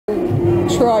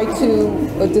try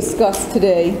to discuss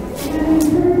today.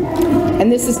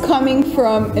 And this is coming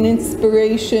from an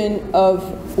inspiration of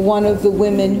one of the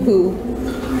women who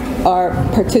are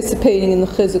participating in the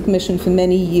Chizuk mission for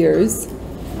many years.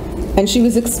 And she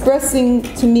was expressing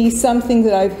to me something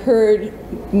that I've heard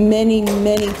many,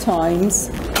 many times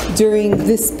during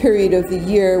this period of the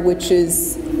year, which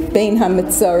is Bein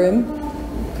HaMetzarim,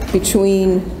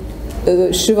 between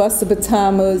Shavas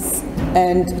B'Tammuz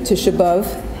and Tisha B'Av.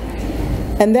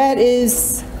 And that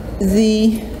is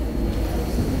the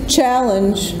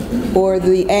challenge or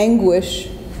the anguish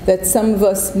that some of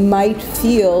us might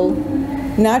feel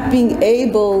not being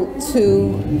able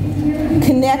to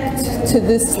connect to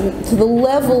the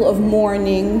level of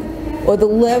mourning or the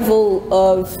level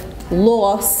of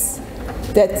loss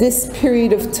that this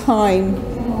period of time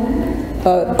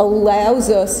allows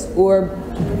us or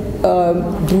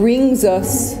brings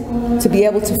us to be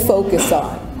able to focus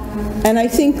on. And I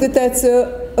think that that's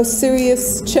a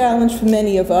serious challenge for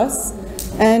many of us.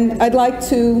 And I'd like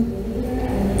to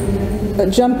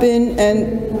jump in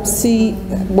and see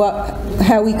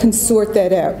how we can sort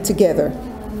that out together.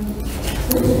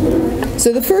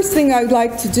 So the first thing I'd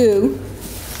like to do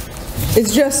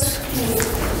is just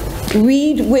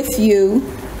read with you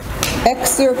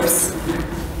excerpts,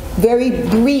 very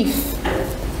brief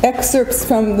excerpts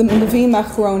from the Nevi'im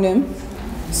Achronim,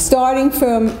 starting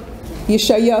from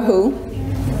Yeshayahu,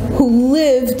 who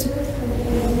lived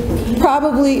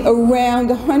probably around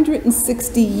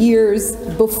 160 years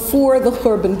before the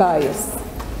Churban Bayis.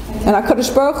 And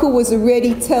HaKadosh Baruch Hu was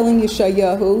already telling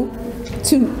Yeshayahu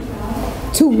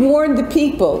to warn the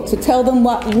people, to tell them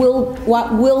what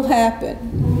will happen.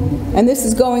 And this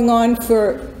is going on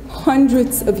for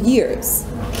hundreds of years.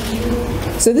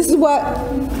 So this is what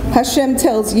Hashem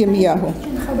tells Yeshayahu.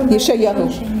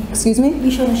 Excuse me?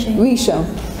 Rishon,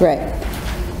 right.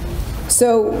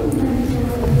 So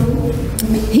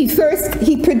he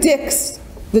predicts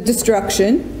the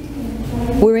destruction.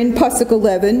 We're in Pasuk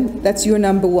 11. That's your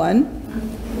number one.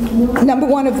 Number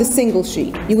one of the single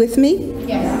sheet. You with me?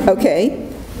 Yes. Okay.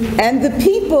 And the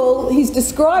people, he's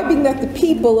describing that the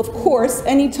people, of course,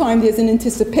 anytime there's an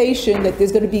anticipation that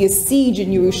there's going to be a siege in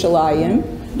Yerushalayim,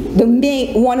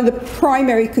 one of the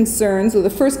primary concerns, or the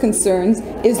first concerns,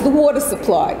 is the water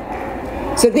supply.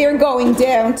 So they're going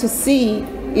down to see,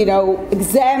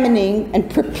 examining and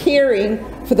preparing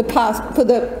for the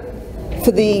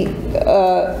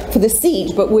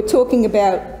siege. But we're talking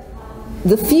about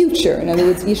the future. In other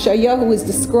words, Yeshayahu is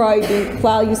describing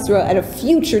Klal Yisrael at a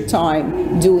future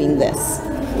time doing this.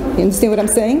 You understand what I'm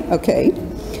saying? Okay.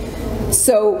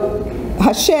 So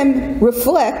Hashem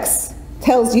reflects,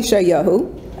 tells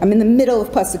Yeshayahu, I'm in the middle of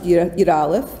Pasuk Yud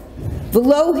Aleph,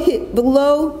 V'lo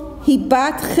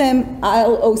hibatchem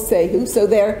al osehu. So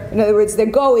in other words, they're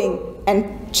going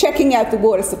and checking out the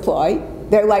water supply.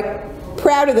 They're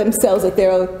proud of themselves that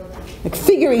they're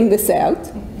figuring this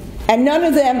out. And none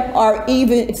of them are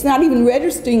it's not even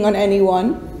registering on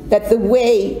anyone that the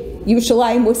way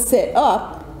Yerushalayim was set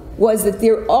up was that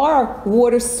there are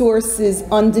water sources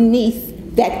underneath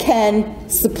that can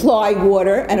supply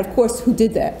water. And of course, who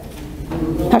did that?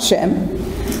 Hashem.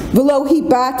 V'lo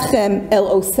hibatchem el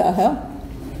osaha.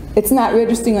 It's not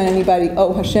registering on anybody,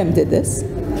 oh, Hashem did this.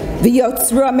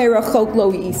 V'yotzra merachok lo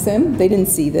yisim. They didn't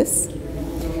see this.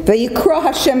 V'yikra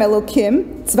Hashem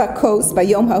Elokim tzvakos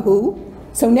bayom hahu.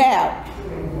 So now,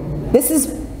 this is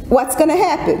what's going to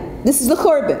happen. This is the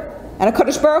Churban. And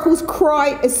HaKadosh Baruch Hu's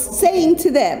is saying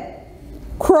to them,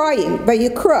 crying,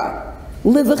 Vayikra,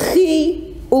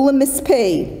 Livachi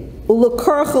ulamispei,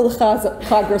 ulakarcha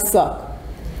l'chagrasak,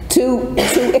 to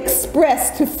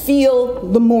express, to feel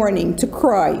the mourning, to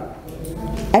cry.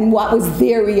 And what was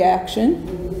their reaction?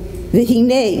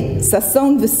 V'hinei,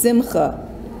 sason v'simcha,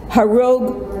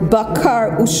 harog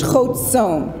bakar ushchot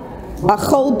som,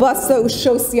 achol basa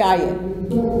ushos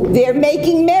yayin. They're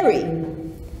making merry.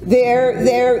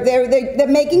 They're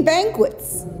making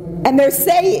banquets. And they're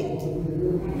saying,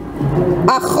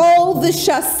 achol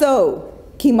v'shaso,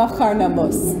 ki machar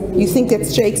namos. You think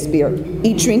that's Shakespeare.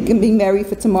 Eat, drink, and be merry,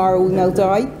 for tomorrow we will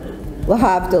die?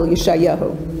 Lahavdil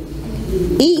Yeshayahu.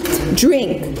 Eat,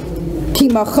 drink, ki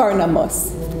machar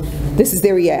namos. This is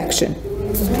their reaction.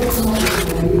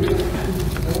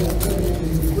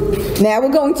 Now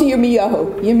we're going to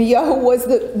Yirmiyahu. Yirmiyahu was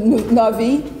the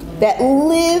Navi that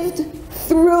lived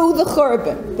through the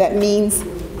Churban. That means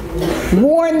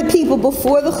warned the people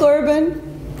before the Churban,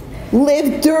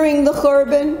 lived during the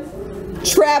Churban,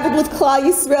 traveled with Klal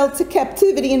Yisrael to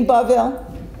captivity in Bavel.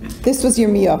 This was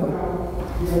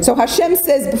Yirmiyahu. So Hashem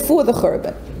says before the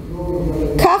Churban,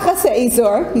 Kachas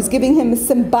Ha'ezor, he's giving him a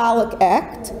symbolic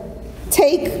act.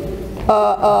 Take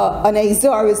an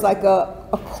azar is like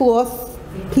a cloth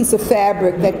piece of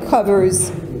fabric that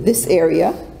covers this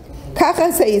area.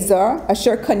 Kachas azar,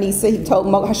 asher kanisa,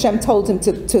 Hashem told him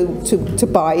to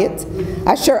buy it.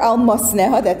 Asher al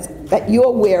masneha, that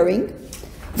you're wearing.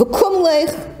 V'kum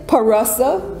lech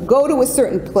parasa, go to a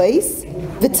certain place.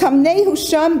 V'tamnehu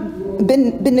sham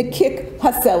b'nekik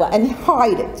hasela, and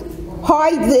hide it.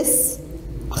 Hide this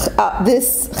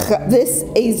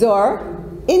azar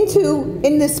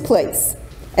in this place.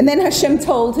 And then Hashem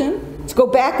told him to go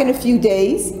back in a few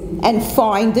days and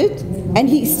find it. And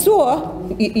he saw,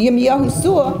 Yirmiyahu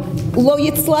saw, lo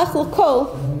yitzlach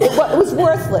l'kol, it was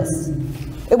worthless.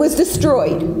 It was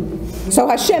destroyed. So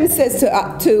Hashem says to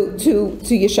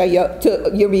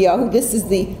Yirmiyahu, this is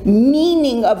the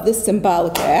meaning of this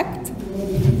symbolic act.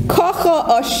 Kacha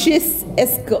ashis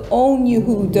es gaon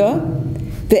Yehuda,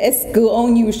 this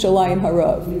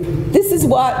is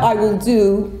what I will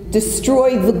do,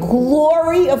 destroy the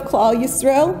glory of Klal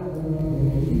Yisrael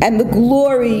and the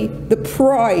glory, the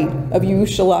pride of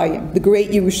Yerushalayim, the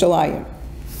great Yerushalayim.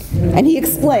 And he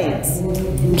explains,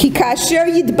 Ki kasher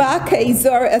yidbak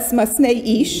ha'izar es masnei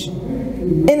ish,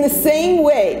 in the same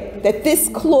way that this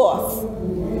cloth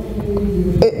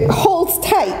holds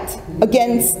tight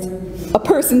against a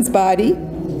person's body,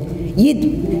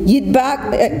 hidbakti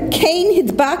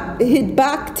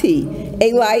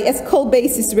elai es kol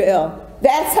beis Yisrael.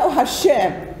 That's how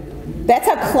Hashem, that's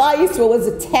how Klal Yisrael was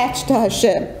attached to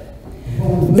Hashem.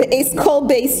 The es kol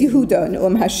beis Yehuda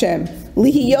Nu'am Hashem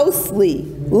lihiyosli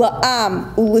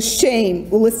la'am u'l'shem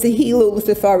u'l'sehila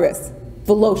u'l'sefares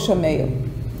v'lo shameil.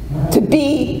 To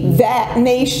be that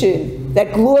nation,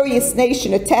 that glorious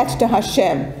nation attached to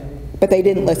Hashem, but they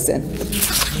didn't listen.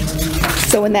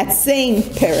 So in that same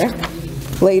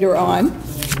parak, later on,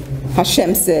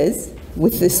 Hashem says,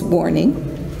 with this warning,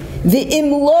 the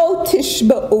imlo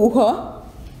tishba'uha,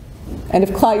 and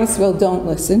if Klal Yisrael don't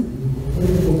listen,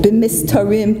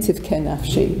 b'mistarim tivken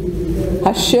nafshi.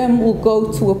 Hashem will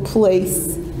go to a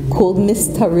place called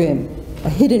mistarim, a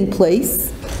hidden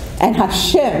place, and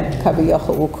Hashem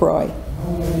Kaviyachal will cry,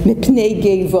 mipnei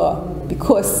geva,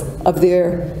 because of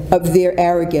their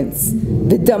arrogance.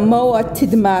 V'damoa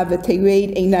tidma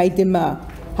v'teireid einai dima.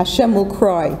 Hashem will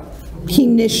cry, ki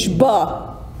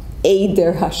nishba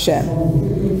eider Hashem,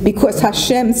 because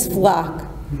Hashem's flock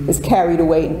is carried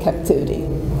away in captivity.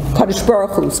 Kadosh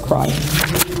Baruch Hu is crying.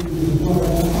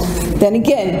 Then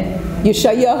again,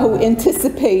 Yeshayahu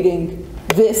anticipating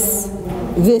this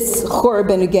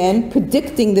Churban again,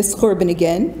 predicting this Churban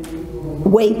again,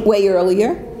 way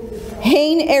earlier.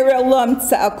 Hein erelam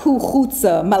tza'aku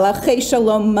chutza malachei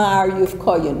shalom mar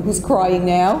yufkoyin. Who's crying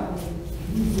now?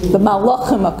 The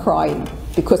malachim are crying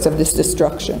because of this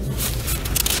destruction.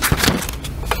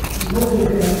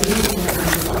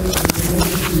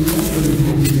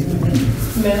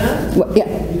 Mina? Yeah.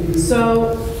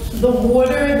 So the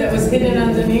water that was hidden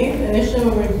underneath, initially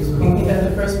when we were speaking at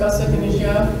the first pasuk in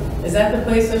Yeshua, is that the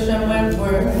place Hashem went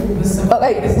where the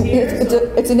symbolic is tears?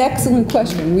 It's an excellent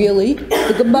question, really.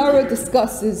 The Gemara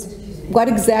discusses what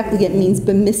exactly it means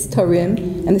b'mistarim,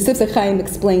 and the Sifsei Chaim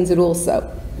explains it also.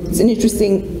 It's an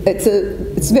interesting,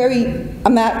 it's very,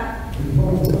 I'm not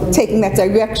taking that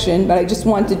direction, but I just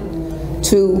wanted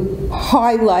to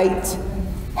highlight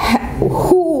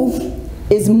who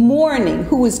is mourning,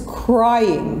 who is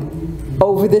crying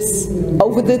over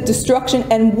the destruction,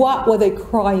 and what were they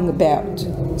crying about.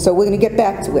 So we're going to get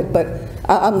back to it, but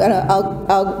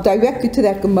I'll direct you to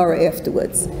that Gemara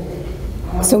afterwards.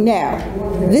 So now,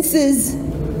 this is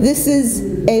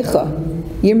Eicha.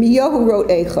 Yirmiyahu wrote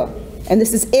Eicha, and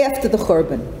this is after the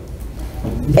Churban.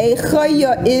 Eicha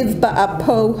ya'iv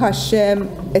ba'apo Hashem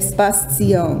espas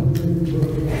Tzion.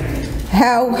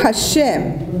 How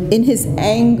Hashem, in his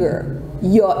anger,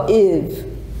 ya'iv,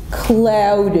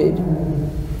 clouded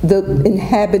the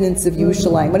inhabitants of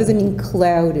Yerushalayim. What does it mean,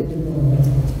 clouded?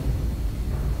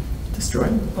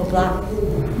 Destroyed. Or blocked.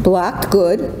 Blocked,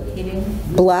 good. Heating.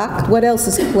 Blocked, what else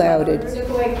is clouded? Took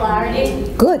away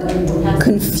clarity. Good.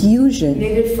 Confusion.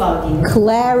 Made it foggy.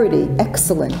 Clarity,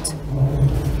 excellent.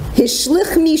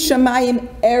 Hishlich mi shamayim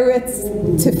eretz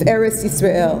tif'eretz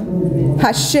Yisrael.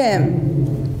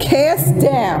 Hashem cast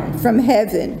down from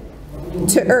heaven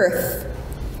to earth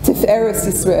tif'eretz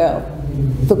Yisrael,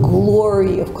 the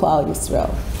glory of Klal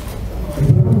Yisrael.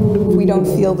 If we don't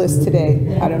feel this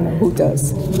today, I don't know who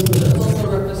does.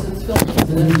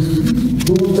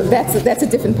 That's a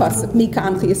different pasuk. Mi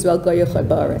ka'amchi Yisrael goyachai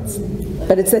ba'aretz.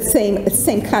 But it's the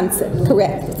same concept.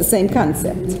 Correct. It's the same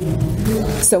concept.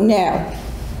 So now,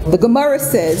 the Gemara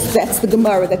says, that's the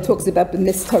Gemara that talks about the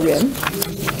Mistarim.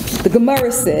 The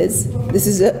Gemara says, this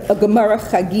is a Gemara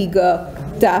Chagiga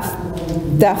Daf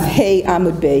Daf Hey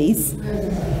Amud Beis.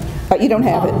 You don't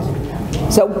have it.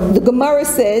 So the Gemara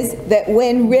says that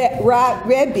when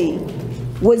Rebbe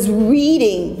was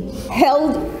reading,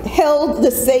 held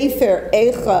the Sefer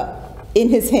Eicha in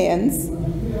his hands,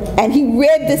 and he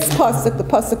read this pasuk, the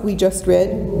pasuk we just read,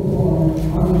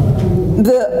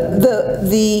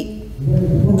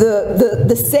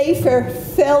 the Sefer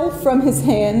fell from his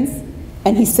hands,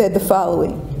 and he said the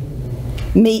following: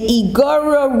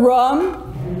 Me'igara ram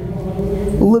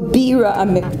lebira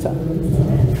amikta.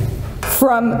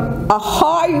 From a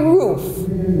high roof,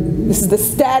 this is the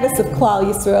status of Klal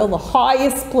Yisrael, the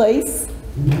highest place,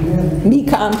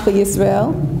 Mikam Klal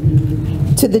Yisrael,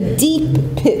 to the deep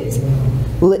pit,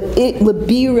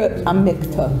 lebira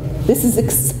amikta. This is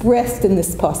expressed in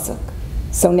this pasuk.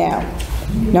 So now,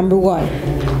 number one,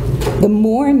 the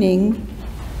mourning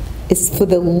is for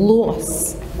the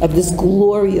loss of this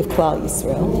glory of Klal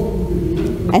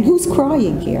Yisrael. And who's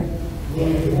crying here?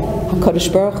 HaKadosh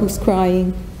Baruch Hu's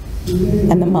crying,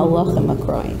 and the Malachim are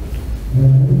crying.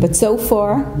 But so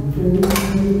far,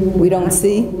 we don't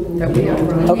see?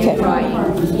 Okay.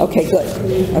 Okay, good.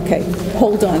 Okay,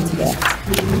 hold on to that.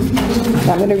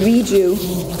 Now I'm going to read you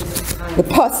the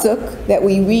pasuk that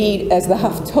we read as the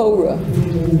Haftorah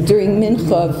during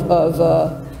Mincha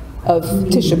of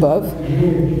Tisha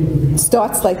B'Av. It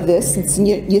starts like this. It's in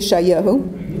Yeshayahu.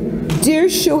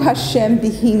 Dirshu Hashem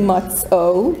bihi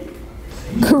matz'o,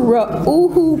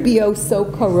 kara'uhu bioso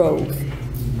karov.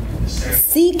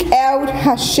 Seek out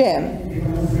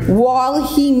Hashem while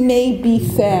he may be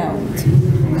found,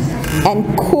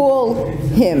 and call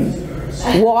him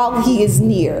while he is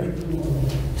near.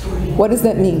 What does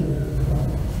that mean?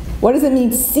 What does it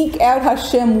mean, seek out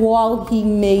Hashem while he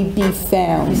may be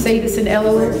found? You say this in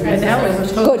Elul.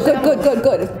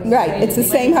 Good. Right, it's the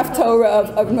same Haftorah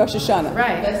of Rosh Hashanah.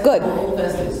 Right. Good.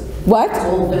 What?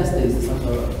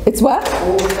 It's what?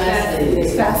 Fast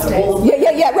days.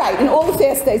 Yeah, right. In all the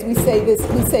fast days we say this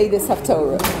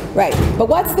Haftorah. Right. But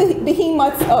what's the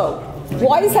behemoth's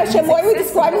Why is Hashem, why are we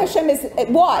describing Hashem as,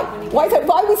 why? Why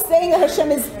are we saying that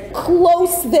Hashem is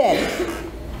close then?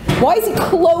 Why is he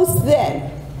close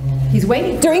then? He's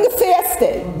waiting. During a fast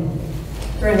day,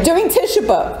 during Tisha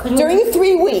B'Av, during the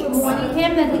 3 weeks. Wanting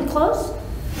him that he's close?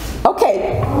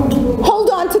 Okay,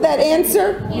 hold on to that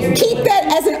answer. Keep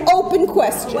that as an open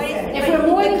question. If we're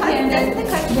more than him, that's the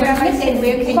question where I said,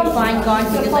 where can you find God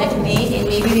in your life made? And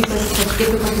maybe because it's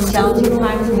difficult to challenging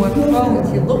times, more control,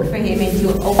 to look for him and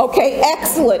to open. Okay,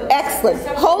 excellent.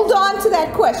 Hold on to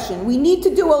that question. We need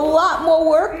to do a lot more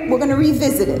work. We're going to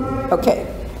revisit it. Okay,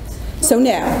 so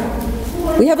now,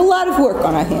 we have a lot of work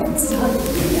on our hands.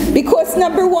 Because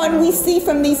number one, we see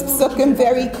from these psukim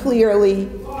very clearly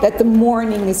that the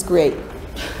mourning is great.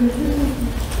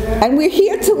 And we're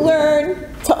here to learn,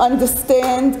 to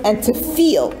understand, and to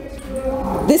feel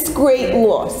this great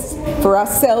loss for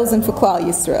ourselves and for Klal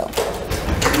Yisrael.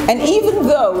 And even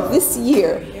though this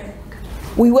year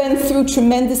we went through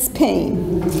tremendous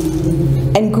pain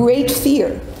and great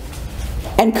fear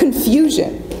and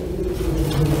confusion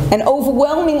and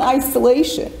overwhelming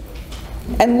isolation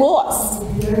and loss,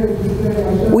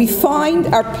 we find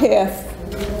our path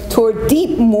toward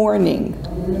deep mourning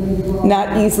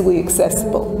not easily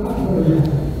accessible.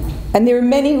 And there are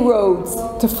many roads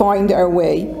to find our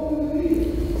way.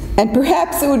 And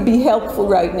perhaps it would be helpful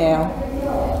right now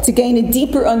to gain a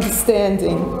deeper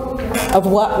understanding of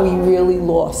what we really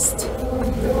lost.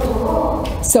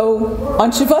 So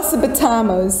on Shavasa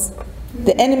B'Tammuz,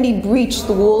 the enemy breached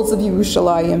the walls of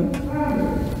Yerushalayim,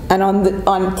 and on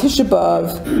Tisha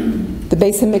B'Av, the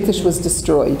Beis HaMikdash was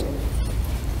destroyed.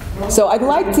 So I'd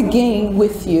like to gain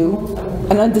with you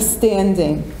an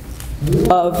understanding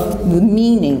of the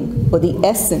meaning or the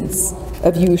essence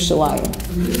of Yerushalayim.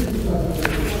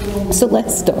 So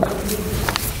let's start.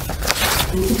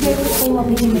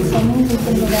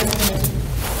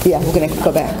 Yeah, we're going to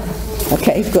go back.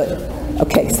 Okay, good.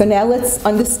 Okay, so now let's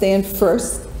understand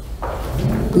first.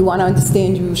 We want to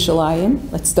understand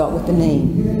Yerushalayim. Let's start with the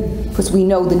name, because we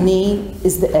know the name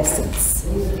is the essence.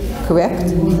 Correct?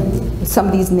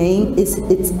 Somebody's name is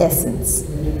its essence.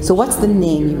 So what's the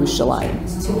name Yerushalayim?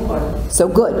 So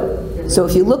good. So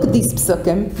if you look at these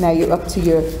psukim, now you're up to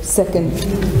your second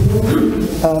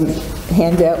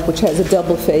handout, which has a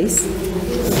double face.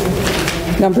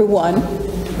 Number one,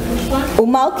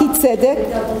 Umalki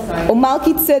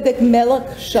Tzedek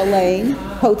Melech Shalem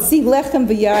Hotzi Lechem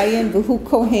V'Yayin V'Hu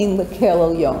Kohen Lekel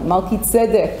El Yom. Malki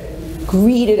Tzedek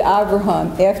greeted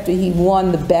Abraham after he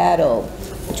won the battle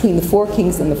between the 4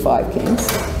 kings and the 5 kings.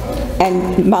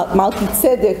 And Malki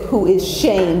Tzedek, who is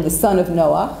Shem, the son of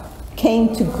Noah, came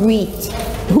to greet,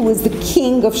 who is the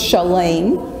king of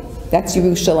Shalem, that's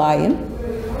Yerushalayim.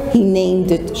 He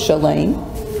named it Shalem.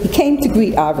 He came to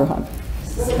greet Avraham.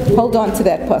 Hold on to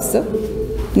that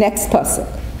pasuk. Next pasuk.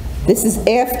 This is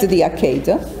after the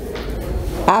Akedah.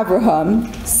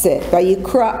 Avraham said,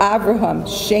 Vayikra Avraham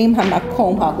Shem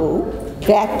HaMakom Hahu,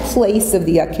 that place of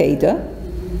the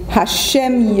Akedah,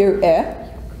 Hashem Yireh,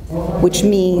 which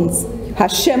means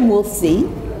Hashem will see.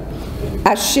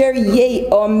 Asher Ye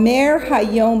Omer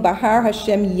Hayom Bahar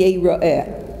Hashem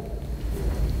Yireh.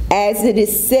 As it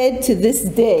is said to this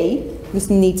day, this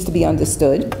needs to be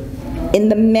understood, in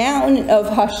the mountain of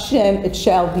Hashem it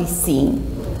shall be seen.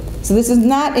 So this is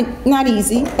not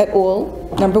easy at all.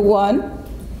 Number one,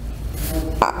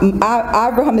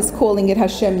 Abraham is calling it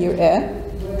Hashem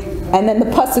Yireh, and then the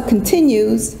pasuk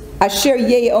continues, Asher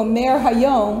Ye Omer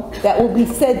Hayom, that will be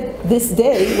said this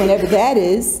day, whenever that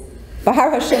is,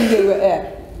 Bahar Hashem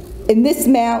Yireh. In this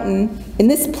mountain, in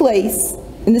this place,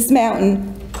 in this mountain,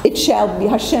 it shall be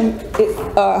Hashem.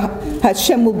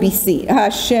 Hashem will be seen.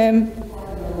 Hashem,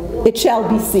 it shall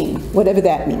be seen. Whatever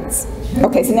that means.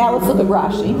 Okay, so now let's look at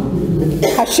Rashi.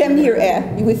 Hashem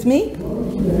Yireh. You with me?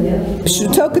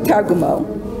 Pshuto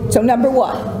Targumo. So number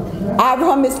one,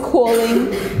 Avraham is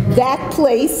calling that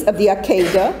place of the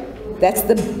Akedah. That's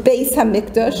the Beis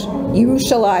Hamikdash,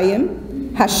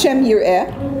 Yerushalayim, Hashem Yireh.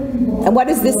 And what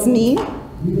does this mean?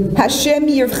 Hashem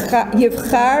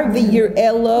Yivchar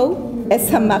v'Yirelo. Es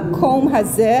hamakom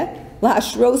hazeh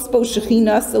la'ashros bo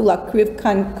shechinas la'kriv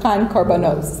kan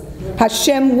karbanos.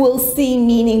 Hashem will see,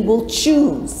 meaning will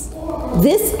choose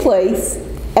this place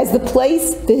as the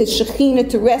place for His Shekhinah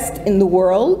to rest in the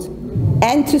world,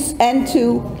 and for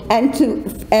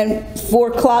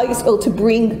Klal Yisrael to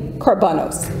bring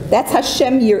karbanos. That's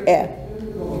Hashem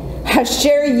Yireh.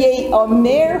 Hasher Ye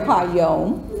Omer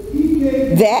Hayom,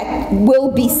 that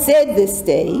will be said this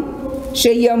day.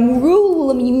 Sheyamru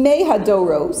l'mimei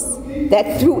hadoros,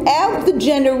 that throughout the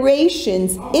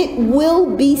generations it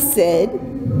will be said,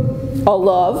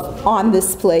 Olav, on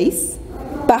this place,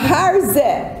 Bahar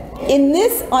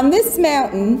Zeh, on this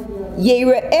mountain,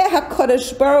 Yera'eh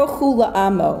HaKadosh Baruch Hu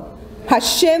la'amo,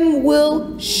 Hashem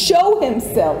will show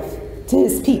Himself to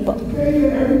His people.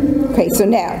 Okay, so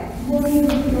now,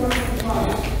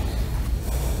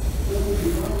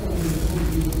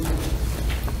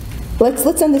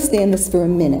 Let's understand this for a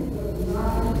minute.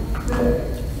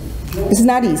 This is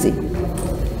not easy.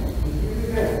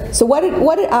 So what did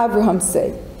Avraham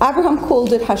say? Avraham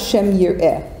called it Hashem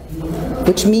Yireh,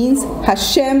 which means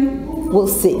Hashem will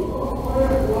see.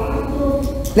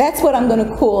 That's what I'm going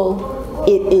to call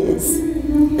it is.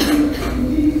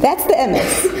 That's the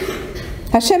emes.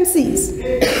 Hashem sees.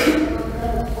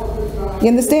 You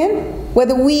understand?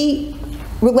 Whether we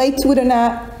relate to it or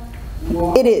not,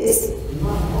 it is.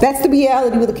 That's the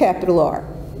reality with a capital R.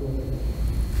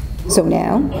 So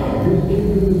now,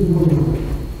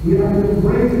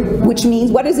 which means,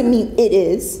 what does it mean? It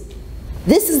is.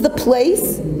 This is the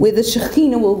place where the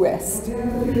Shekhinah will rest.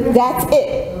 That's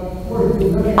it.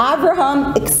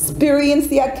 Avraham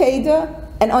experienced the Akedah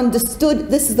and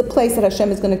understood this is the place that Hashem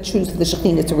is going to choose for the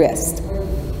Shekhinah to rest.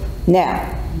 Now,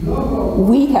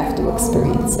 we have to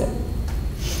experience it.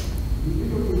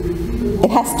 It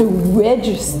has to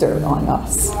register on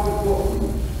us.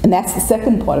 And that's the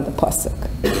second part of the pasuk.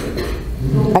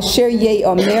 Asher Ye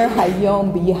Omer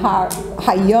Hayom B'Yihar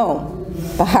Hayom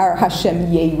B'Har Hashem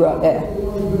Yireh.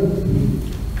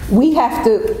 We have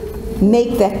to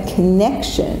make that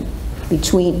connection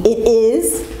between it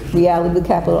is, reality with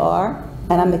capital R,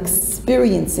 and I'm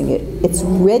experiencing it. It's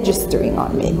registering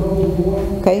on me.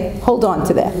 Okay? Hold on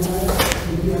to that.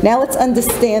 Now let's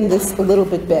understand this a little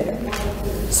bit better.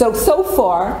 So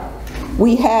far,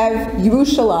 we have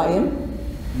Yerushalayim.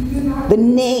 The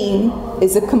name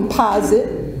is a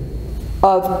composite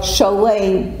of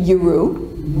Shalem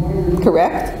Yeru,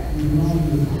 correct?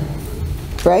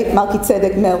 Right?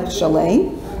 Malkitzedek Melech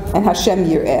Shalem and Hashem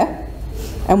Yireh.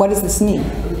 And what does this mean?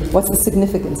 What's the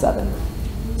significance of it?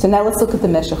 So now let's look at the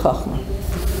Meshech Chochmah.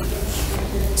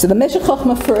 So the Meshech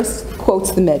Chochmah first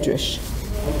quotes the Medrash.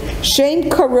 Shem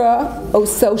Kara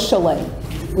Oso Shalem,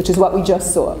 which is what we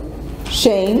just saw.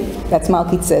 Shem, that's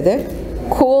Malkitzedek,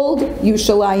 called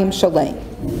Yerushalayim Shalem.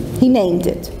 He named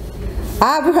it.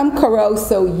 Avraham Kara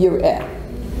Oso Yireh.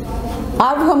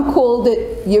 Avraham called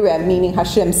it Yireh, meaning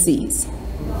Hashem sees.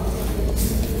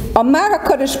 Amar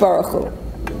HaKadosh Baruch Hu,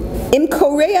 Im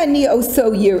Korei Ani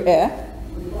Oso Yireh,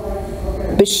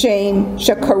 B'Shem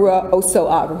Shakara Oso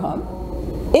Avraham.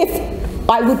 If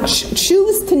I would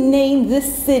choose to name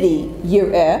this city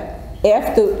Yireh,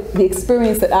 after the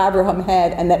experience that Avraham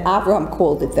had and that Avraham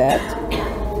called it that,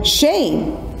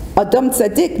 Shem, Adam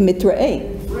Tzadik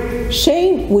Mitra'eh,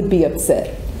 Shem would be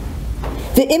upset.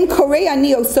 The im korei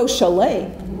ani oso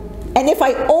shalem. And if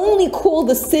I only call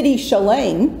the city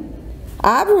Shalem,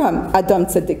 Abraham Adam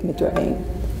Tzadik Midraim,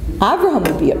 Abraham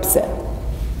would be upset.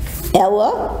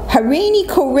 Ella Hareini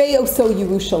korei oso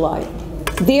Yerushalayim.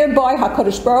 Thereby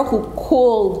HaKadosh Baruch Hu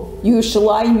called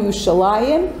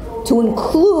Yerushalayim to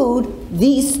include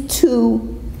these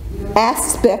two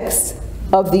aspects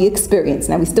of the experience.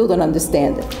 Now we still don't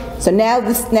understand it. So now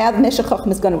the Meshech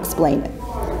Chochmah is going to explain it.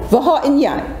 V'ha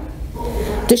inyan.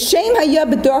 The Shem haya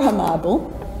b'dor hamabel.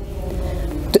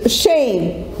 The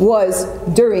Shem was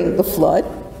during the flood.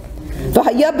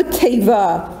 V'haya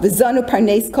b'teva v'zanu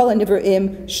parnes kol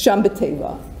hanivarim sham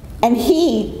b'teva. And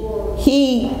he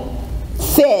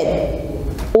fed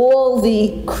all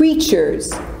the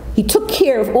creatures. He took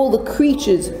care of all the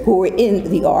creatures who were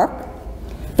in the ark.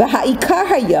 V'ha'ikar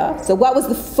haya. So what was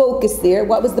the focus there?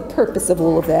 What was the purpose of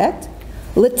all of that?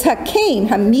 L'takein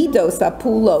hamidos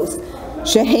apulos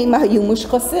shehem hayu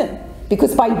mushchasim.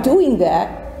 Because by doing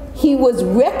that, he was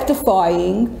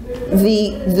rectifying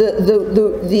the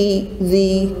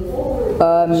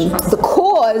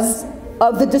cause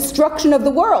of the destruction of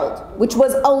the world, which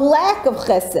was a lack of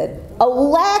chesed, a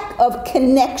lack of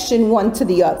connection one to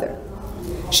the other.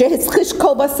 Shehitzchish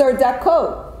kol basar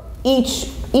dako.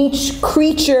 Each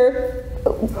creature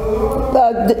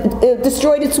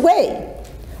destroyed its way.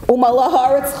 Umalah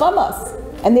haaretz chamas,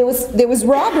 and there was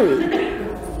robbery.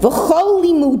 V'chol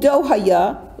limudo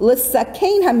haya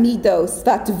l'sakein hamidos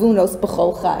v'atvunos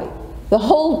b'chol chai. The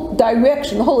whole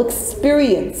direction, the whole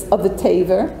experience of the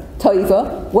Teva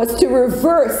was to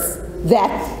reverse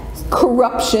that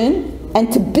corruption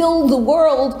and to build the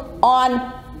world on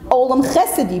Olam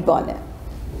Chesed Yibaneh.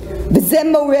 V'zeh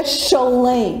moreh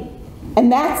shalem.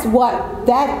 And that's what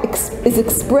is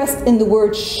expressed in the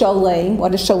word shalem.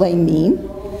 What does shalem mean?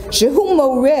 Shehu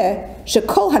moreh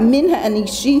shekol haminha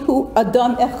anishihu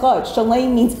adam echad.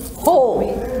 Shalem means full.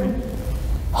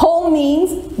 Whole means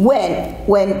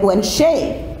when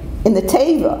Shem in the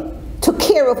Teva took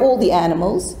care of all the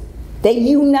animals, they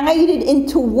united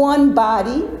into one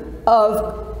body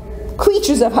of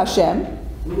creatures of Hashem,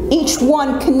 each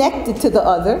one connected to the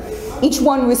other, each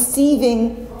one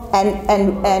receiving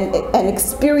and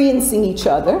experiencing each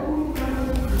other.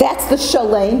 That's the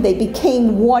Shalem. They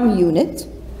became one unit.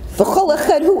 It's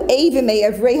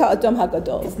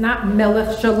not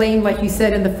Melech Shalem like you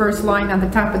said in the first line on the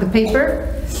top of the paper,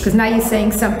 because now you're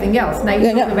saying something else. Now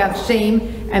you're talking about shame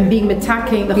and being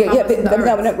metaking the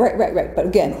right. But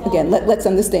again, let's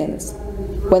understand this.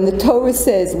 When the Torah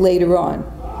says later on,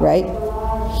 right,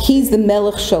 he's the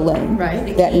Melech Shalem.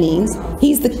 Right. That means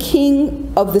he's the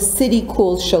king of the city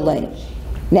called Shalem.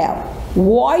 Now,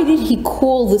 why did he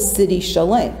call the city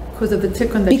Shalem? Because of the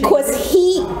tikkun. Because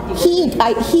he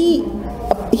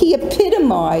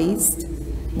epitomized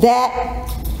that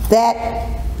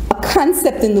a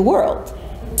concept in the world.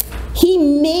 He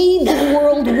made the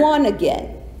world one again.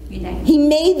 He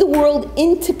made the world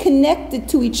interconnected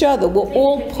to each other. We're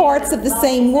all parts of the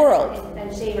same world.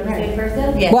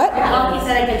 Yeah. What? Oh,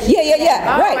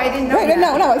 right. I didn't know Right. that.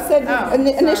 No. I said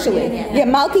initially. Yeah,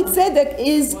 Malki Tzedek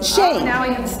is shame. Now I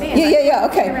understand. Yeah.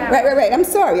 Okay. Right. I'm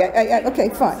sorry. Okay,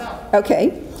 fine.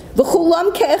 Okay.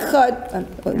 V'chulam ke'echad.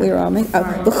 Where am I?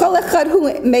 V'chol echad hu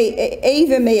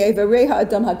me'eva me'eva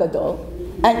adam hagadol.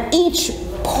 And each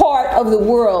part of the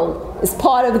world is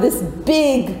part of this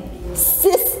big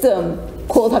system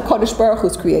called HaKadosh Baruch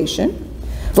Hu's creation.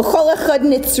 V'chol echad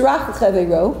nitzrach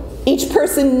chavero. Each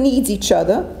person needs each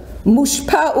other.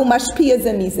 Mushpa u'mashpia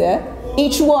zemizeh.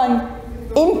 Each one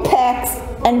impacts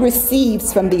and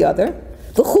receives from the other.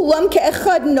 V'chulam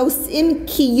ke'echad nosim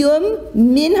kiyum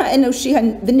min ha'enoshi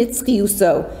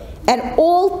v'nitzchiyuso. And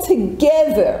all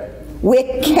together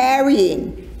we're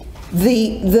carrying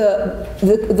the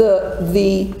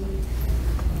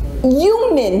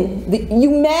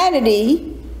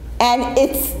humanity and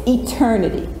its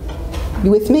eternity.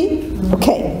 You with me?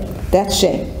 Okay, that's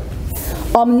shame.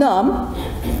 Omnam,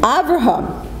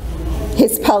 Abraham,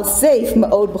 his palseif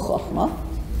ma'od b'chochma.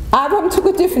 Abraham took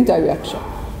a different direction.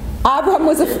 Abraham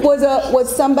was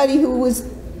somebody who was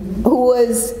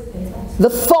the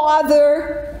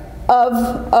father of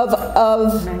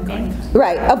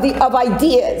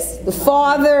ideas, the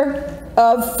father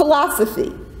of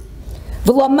philosophy.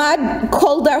 V'lamad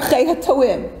kol darchei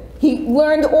hatoim. He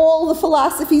learned all the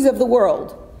philosophies of the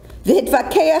world.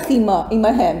 V'hitvakeach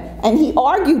imahem, and he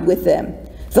argued with them.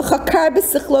 V'chakar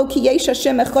b'sichlo ki yesh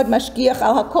Hashem echad mashgiach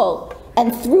al hakol.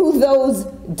 And through those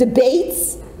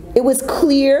debates, it was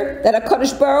clear that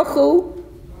HaKadosh Baruch Hu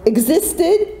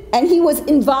existed and he was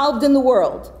involved in the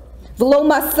world.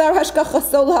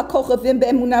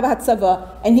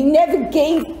 And he never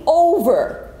gave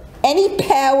over any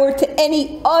power to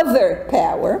any other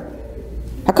power.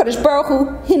 HaKadosh Baruch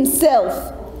Hu himself,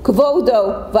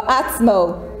 Kavodo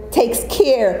va'atzmo, takes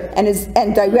care and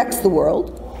directs the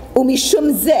world.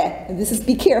 Umishum zeh, and this is,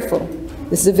 be careful,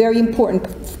 this is a very important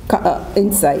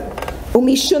insight.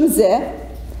 Umishum zeh,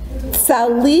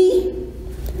 Tzali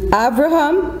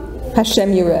Avraham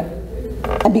Hashem Yireh.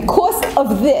 And because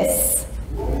of this,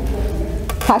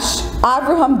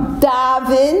 Avraham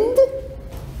davened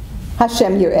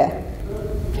Hashem Yireh.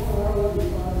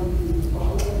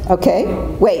 Okay,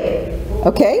 wait.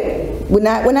 Okay, we're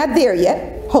not there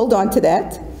yet. Hold on to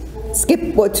that.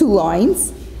 Skip 2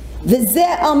 lines.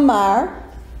 V'zeh amar,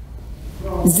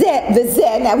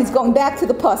 v'zeh. Now he's going back to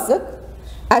the pasuk.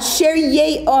 Asher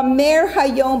ye omer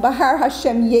hayom bahar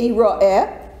Hashem ye ro'eh.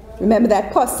 Remember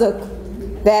that pasuk.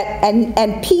 That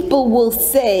and people will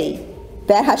say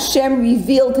that Hashem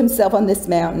revealed himself on this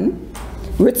mountain.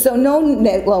 Ritzonon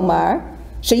lomar.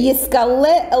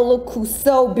 Sheyiskale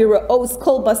elokuso biraos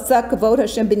kol basak kavod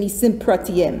Hashem benisim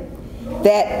pratiyim.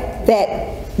 That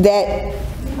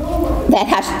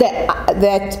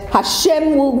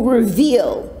Hashem will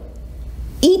reveal.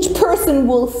 Each person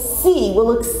will see,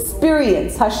 will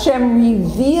experience Hashem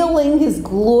revealing His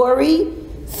glory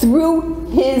through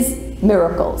His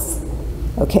miracles.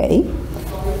 Okay?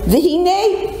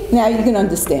 V'hinei, now you can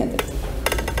understand it.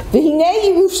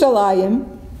 V'hinei Yerushalayim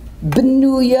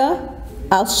b'nuya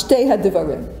al shtei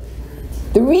hadivarim.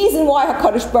 The reason why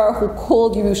HaKadosh Baruch Hu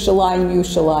called Yerushalayim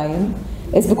Yerushalayim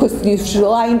is because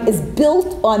Yerushalayim is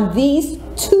built on these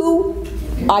 2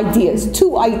 ideas,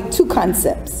 two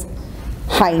concepts.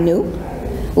 Hainu,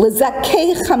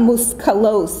 lezakei chamus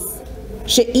kalos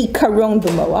she'ikaron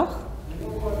b'moach,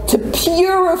 to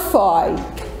purify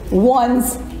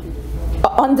one's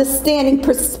understanding,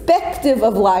 perspective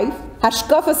of life,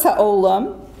 hashkafas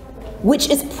ha'olam, which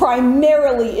is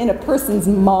primarily in a person's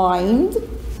mind.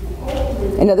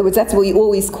 In other words, that's what we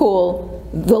always call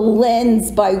the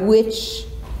lens by which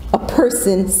a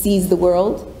person sees the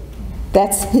world.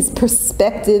 That's his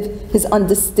perspective, his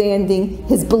understanding,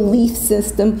 his belief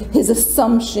system, his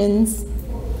assumptions.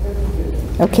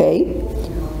 Okay?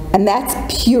 And that's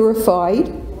purified.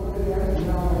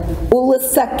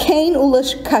 Ulasakein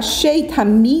ulashkashet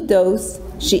hamidos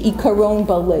she'ikaron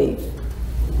balev.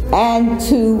 And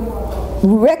to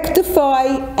rectify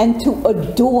and to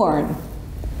adorn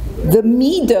the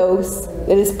midos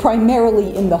that is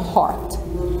primarily in the heart.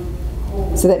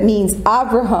 So that means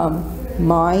Avraham,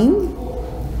 mind,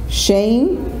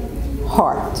 Shem,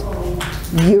 heart.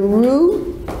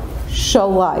 Yeru,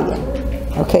 shalayim.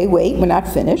 Okay, wait, we're not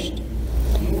finished.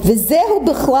 V'zehu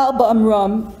b'chlal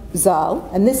ba'amram zal,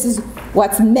 and this is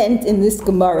what's meant in this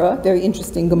Gemara, very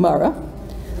interesting Gemara.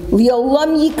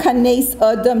 Li'olam yikanes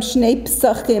adam shnei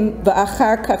psachim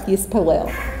v'achar kach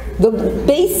yispalel. The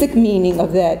basic meaning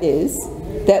of that is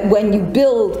that when you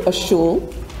build a shul,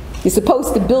 you're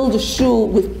supposed to build a shul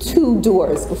with 2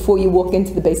 doors before you walk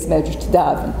into the Beis Medrash to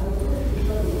daven.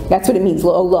 That's what it means,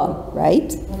 L'olam,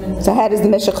 right? So how does the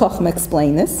Meshech Chochmah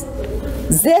explain this?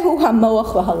 Zehu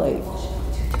hamoach v'halev.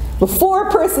 Before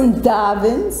a person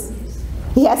davens,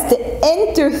 he has to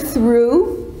enter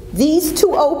through these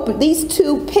 2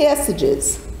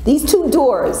 passages, these 2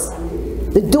 doors.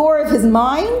 The door of his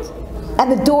mind and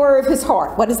the door of his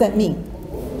heart. What does that mean?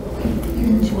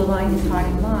 To align his heart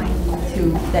and mind to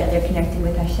that they're connecting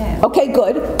with Hashem. Okay,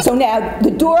 good. So now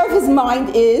the door of his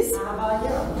mind is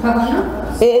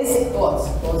Thoughts.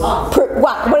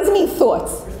 What does it mean,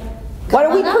 thoughts? What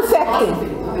are we perfecting?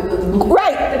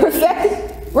 Right, perfecting.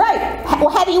 Right. Well,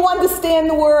 how do you understand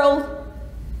the world?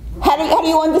 How do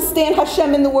you understand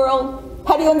Hashem in the world?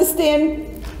 How do you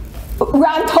understand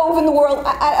Ran Tov in the world?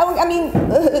 I mean,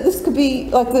 this could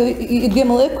be like the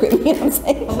Gimel Ikrim, you know what I'm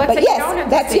saying? Well, but yes,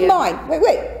 that's your mind. Wait.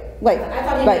 Wait.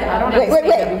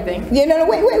 Yeah, no,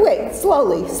 wait.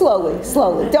 Slowly.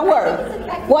 Don't worry.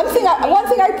 One thing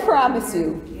I promise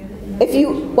you. I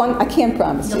can't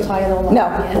promise you. No,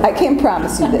 I can't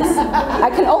promise you this. I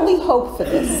can only hope for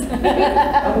this.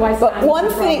 But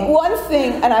one thing,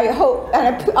 and I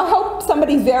hope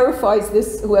somebody verifies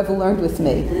this, whoever learned with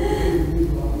me.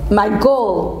 My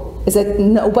goal is that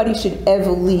nobody should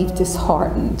ever leave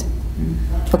disheartened.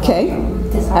 Okay?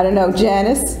 I don't know,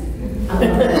 Janice?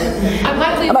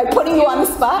 Am I putting you on the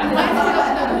spot?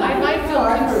 I might feel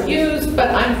confused,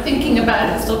 but I'm thinking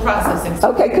about it, still processing.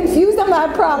 Okay, confused, I'm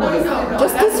not a problem. No,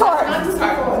 just disheartened. Not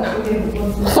disheartened,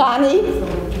 no. Chani?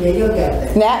 Yeah, you'll get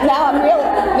it. Now I'm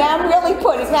really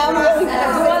putting,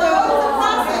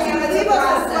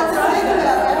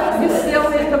 You're still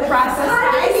in the process.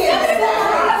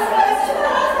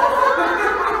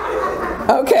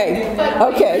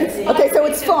 Okay, so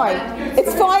it's it's fine.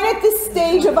 It's fine at this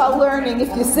stage of our learning if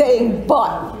you're saying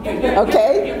but.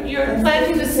 Okay? You're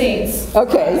planting the seeds.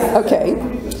 Okay.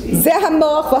 Zeh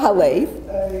hamoach v'halev.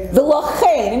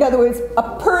 V'lochein, in other words, a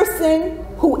person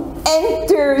who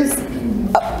enters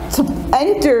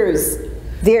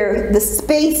the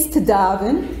space to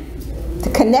daven, to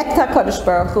connect HaKadosh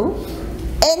Baruch Hu,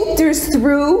 enters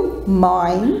through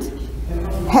mind.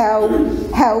 How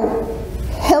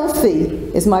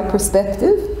healthy is my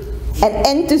perspective, and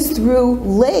enters through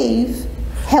leiv,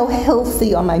 how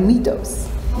healthy are my midos.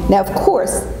 Now, of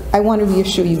course, I want to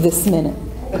reassure you this minute,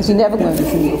 because you never learned this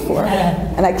from me before,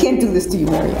 and I can't do this to you,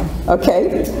 Miriam,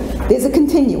 okay? There's a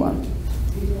continuum.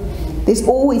 There's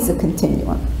always a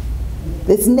continuum.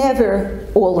 There's never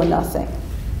all or nothing.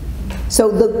 So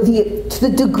to the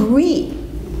degree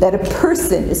that a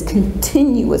person is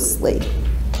continuously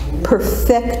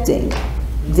perfecting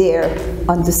their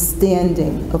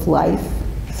understanding of life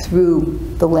through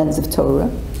the lens of Torah,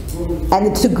 and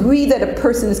the degree that a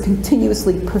person is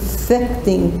continuously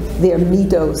perfecting their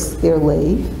midos, their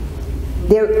leiv,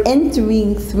 they're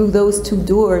entering through those two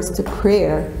doors to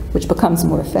prayer, which becomes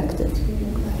more effective.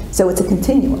 So it's a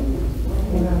continuum.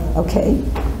 Okay?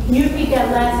 Can you repeat that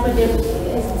last one,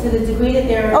 to the degree that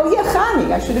they're... Oh yeah,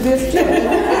 Chani, I should have asked you.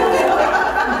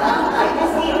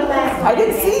 I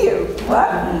didn't see you. What?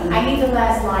 I need the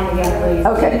last line again, please.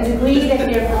 Okay. To the degree that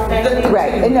they're perfecting...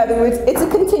 Right. In other words, it's a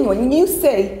continuum. When you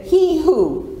say, he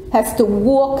who has to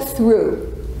walk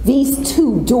through these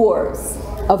two doors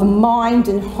of mind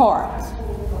and heart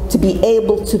to be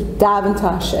able to daven to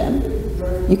Hashem,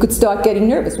 you could start getting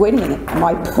nervous. Wait a minute. Am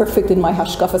I perfect in my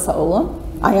hashkafas ha'olam?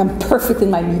 I am perfect in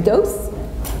my midos?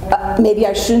 Maybe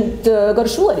I shouldn't go to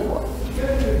shul anymore.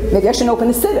 Maybe I shouldn't open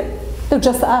a siddur. They're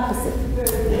just the opposite.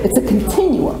 It's a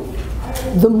continuum.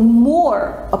 The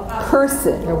more a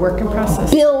person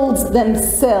builds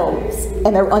themselves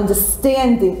and their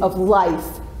understanding of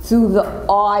life through the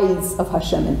eyes of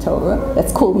Hashem and Torah,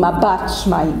 that's called mabat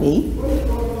shmaimi,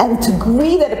 and the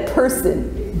degree that a person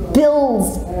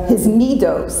builds his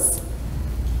midos,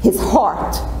 his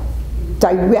heart,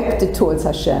 directed towards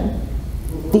Hashem,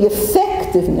 the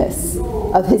effectiveness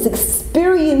of his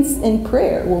experience in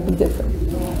prayer will be different.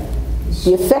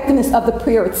 The effectiveness of the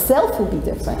prayer itself will be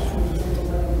different.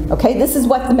 Okay, this is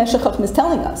what the Meshech Chochmah is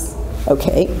telling us.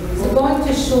 Okay. So going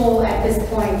to shul at this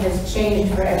point has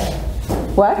changed forever.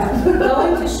 What?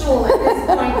 Going to shul at this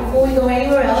point before we go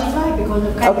anywhere else.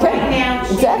 Because okay. Right now,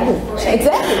 Exactly.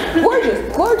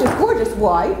 Gorgeous.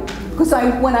 Why? Because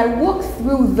when I walk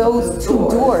through those two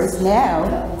doors now,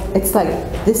 it's like,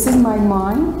 this is my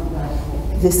mind,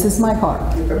 this is my heart.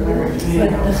 Is there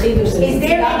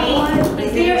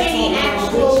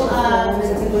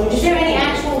any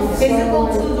actual physical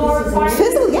two-door requirement?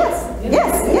 Physical, yes.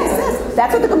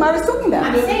 That's what the Gemara is talking about.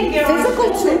 I'm saying there physical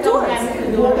are two doors.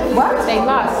 What? They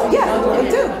must. Yeah,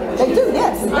 they do,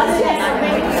 yes.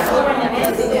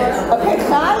 Okay,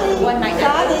 Chani.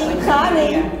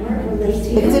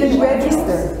 It didn't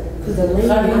register. It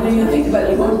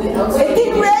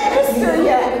didn't register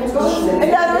yet.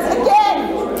 In other words, again.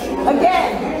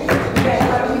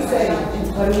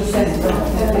 What do we say?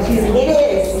 It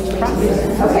is.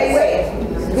 Okay, wait.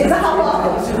 There's a halacha.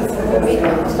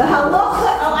 The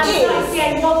halacha I'm sorry, see, I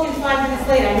walked in 5 minutes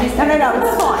later. I missed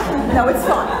No, it's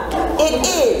fine. It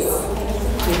is.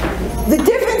 The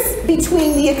difference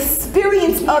between the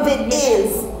experience of it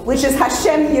is, which is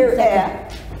Hashem Yireh,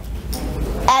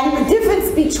 and the difference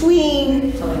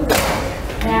between the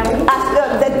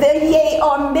Yeh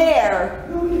Omer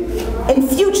in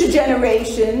future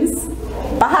generations,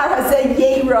 Bahar Hazeh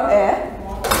Yeh Ra'eh,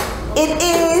 it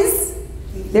is,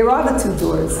 there are the two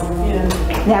doors.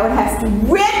 Now it has to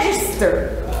register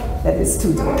that there's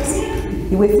two doors.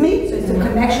 You with me? So it's a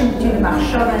connection between the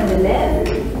machshava and the lev.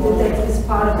 That is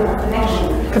part of the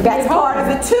connection. That's part of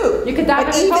it too. You could dive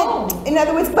But at even, home. in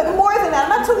other words, but more than that, I'm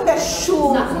not talking about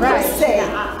shul per se.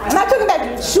 I'm not talking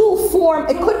about shul form.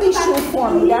 It could be shul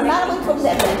form. I'm not only talking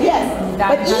about that. Yes.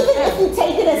 But even if you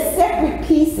take it as separate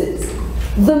pieces,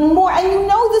 the more, and you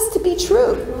know this to be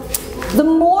true, the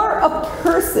more a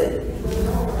person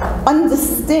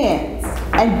understands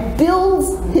and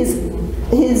builds his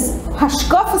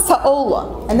hashkafas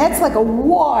ha'olam, and that's like a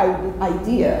wide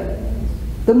idea,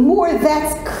 the more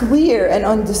that's clear and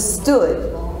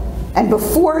understood and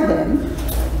before him,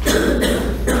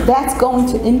 that's going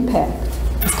to impact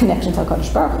his connection to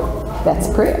HaKadosh Baruch Hu. That's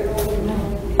prayer.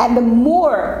 And the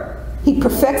more he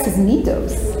perfects his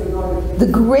midos, the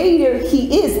greater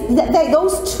he is.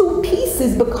 Those two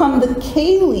pieces become the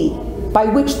keli by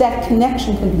which that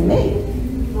connection can be made.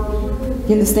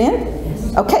 You understand?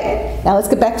 Okay, now let's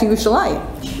get back to Yerushalayim.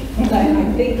 And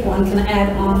I think one can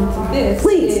add on to this.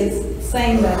 Please. Is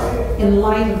saying that in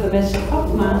light of the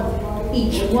Veshikotma,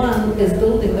 each one is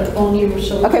building their own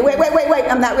Yerushalayim. Okay, wait.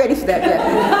 I'm not ready for that yet.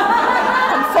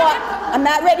 I'm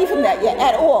not ready for that yet,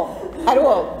 at all. I'm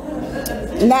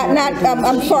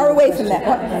far away from that.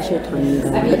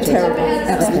 But terrible,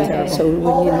 absolutely terrible. So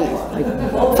what do you need? Like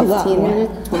 15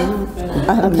 minutes, 20 minutes?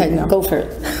 Okay, no. Go for it.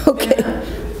 Okay.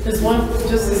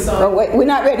 Just a song. Oh, wait, we're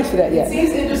not ready for that It yet.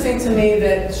 seems interesting to me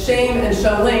that Shem and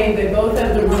Shalem, they both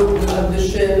have the root of the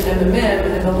Shin and the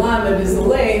Mem, and the Lamed is the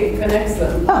Lay connects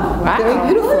them. Oh, very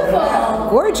beautiful.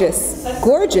 Gorgeous.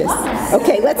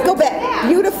 Okay, let's go back.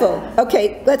 Beautiful.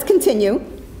 Okay, let's continue.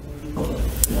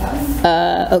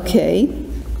 Okay.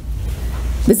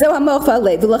 V'zeu hamoch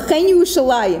v'alei. V'lachein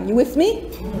Yerushalayim. You with me?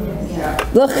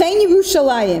 V'lachein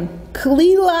Yerushalayim.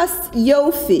 Klilas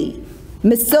Yofi.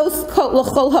 Misos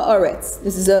l'chol haaretz.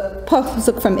 This is a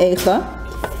pasuk from Eicha.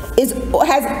 Has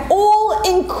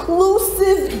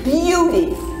all-inclusive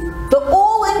beauty. The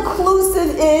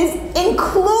all-inclusive is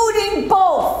including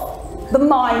both the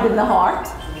mind and the heart.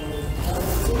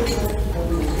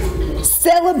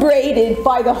 Celebrated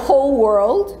by the whole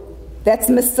world. That's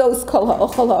Misos kol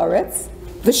haaretz.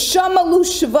 V'shamalu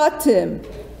shvatim.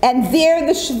 And there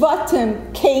the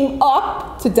shvatim came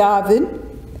up to David.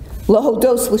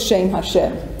 Lahodos l'shem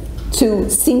Hashem, to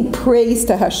sing praise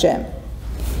to Hashem.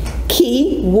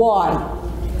 Ki, why?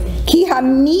 Ki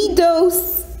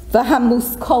hamidos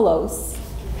v'hamuskalos,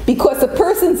 because a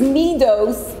person's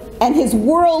midos and his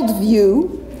worldview,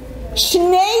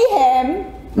 shneihem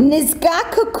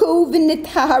nizgakaku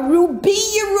v'nitaharu bi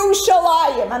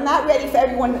Yerushalayim. I'm not ready for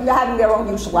everyone having their own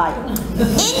Yerushalayim.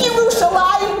 In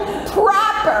Yerushalayim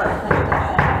proper.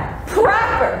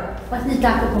 What's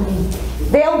nizgakaku mean?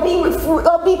 They'll be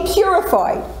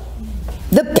purified.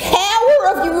 The power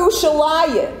of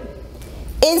Yerushalayim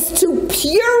is to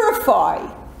purify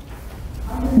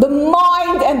the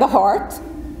mind and the heart.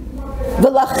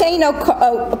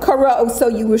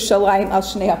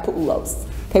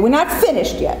 Okay, we're not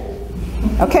finished yet.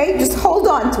 Okay, just hold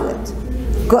on to it.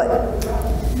 Good.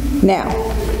 Now,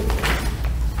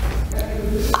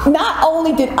 not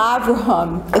only did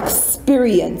Avraham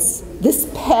experience this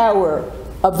power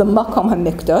of the Makom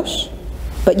HaMikdash,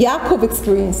 but Yaakov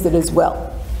experienced it as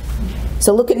well.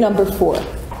 So look at number 4.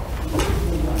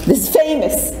 This is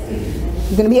famous.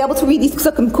 You're going to be able to read these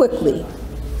psukim quickly.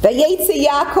 Vayetze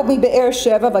Yaakov mi be'er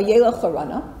Sheva vayelech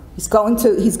harana. He's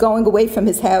going away from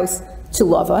his house to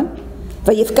Lavan.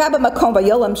 Vayifka b'makom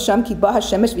vayolam sham ki ba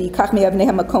hashemesh v'yikach me'avnei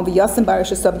hamakom v'yasem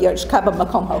barash asav yishka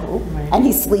b'makom hahu. And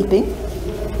he's sleeping.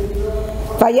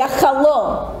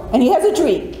 Vayachalom. And he has a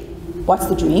dream. What's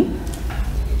the dream?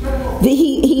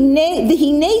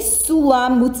 V'hine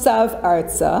sulam mutzav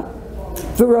arza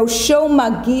v'rosho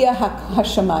magia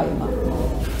hashamayim.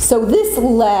 So this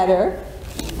ladder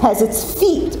has its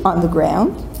feet on the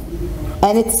ground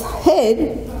and its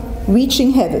head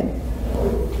reaching heaven.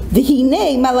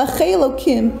 V'hine malachei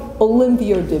Elokim olim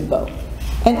v'yordimbo.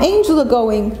 And angels are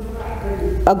going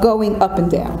up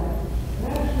and down.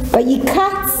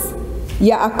 Vayikatz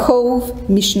Yaakov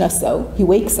mishnaso. He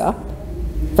wakes up.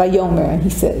 Vayomer, and he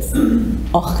says,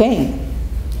 Ochen,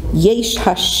 yesh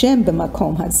Hashem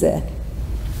b'makom hazeh,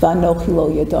 v'anochi lo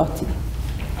yadati.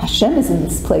 Hashem is in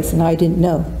this place, and I didn't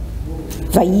know.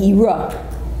 Vayira,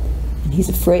 and he's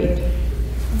afraid.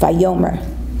 Vayomer,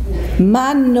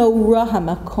 ma nora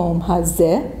hamakom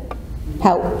hazeh,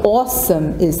 how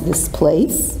awesome is this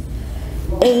place.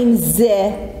 Ein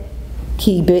zeh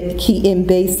ki im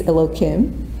beis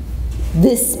Elokim.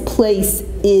 This place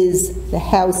is the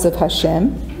house of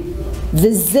Hashem.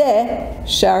 V'zeh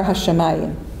shar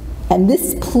hashamayim. And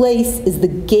this place is the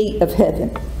gate of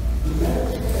heaven.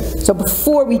 So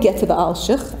before we get to the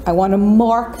Alshich, I want to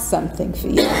mark something for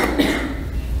you.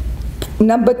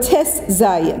 Number Tes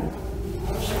Zayin.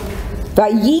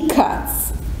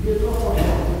 Vayikatz.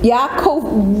 Yaakov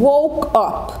woke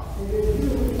up.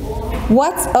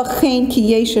 What's Achen ki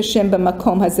yesh Hashem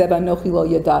b'makom hazeh v'anochi lo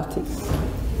yadati?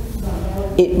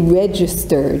 It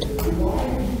registered.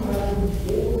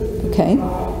 Okay?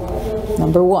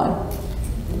 Number 1.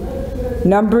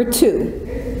 Number 2.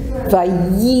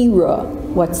 Vayira.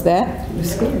 What's that?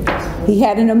 He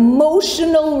had an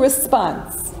emotional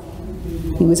response.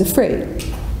 He was afraid.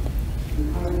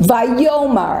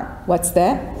 Vayomar. What's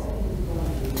that?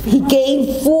 He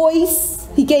gave voice,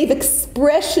 he gave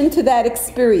expression to that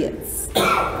experience.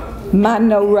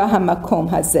 Mano rahamakom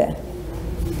hazeh.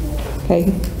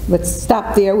 Okay, let's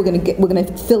stop there. We're going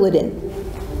to fill it in.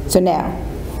 So now,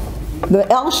 the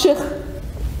Elshich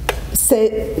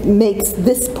makes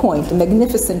this point, a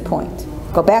magnificent point.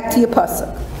 Go back to your pasuk.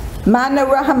 Mana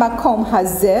raha makom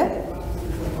hazeh,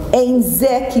 ein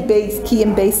zeh ki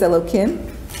im beis Elokim,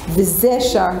 v'zeh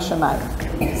shar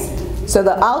hashamayim. So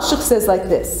the Alshich says like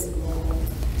this.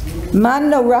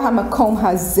 Mana raha makom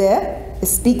hazeh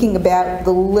is speaking about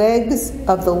the legs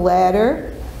of the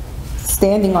ladder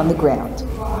standing on the ground.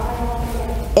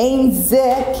 Ein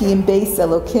zeh ki im beis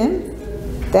Elokim,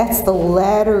 that's the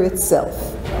ladder itself.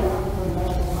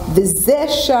 V'zeh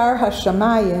shar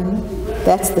hashamayim,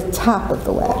 that's the top of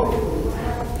the ladder.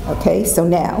 Okay, so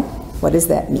now, what does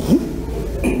that mean?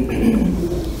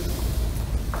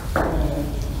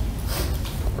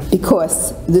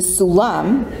 Because the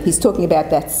sulam, he's talking about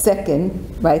that second,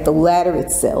 right, the ladder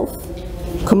itself.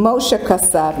 Kamosha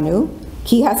kasavnu,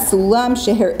 ki hasulam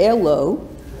sheher elo,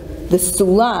 the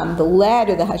sulam, the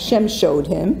ladder that Hashem showed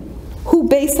him, hu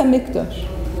beis hamikdash.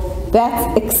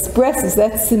 That expresses,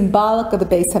 that's symbolic of the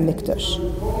Beis HaMikdash.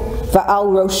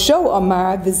 Va'al rosho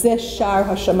amar v'zeh shar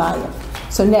hashamayim.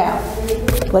 So now,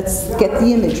 let's get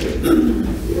the imagery.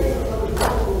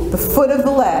 The foot of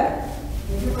the ladder.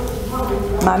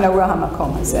 Mana raha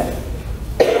makom hazeh.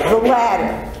 The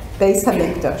ladder, Beis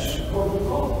HaMikdash.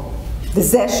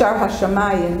 V'zeh shar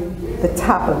hashamayim, the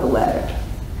top of the ladder.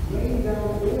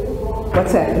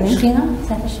 What's happening?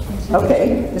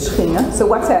 Okay, the Shekhinah. So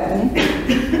what's happening?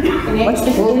 What's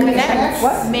the connection?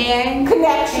 What? Man.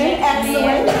 Connection.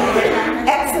 Excellent.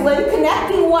 Excellent.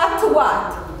 Connecting what to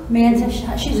what? Man. Good.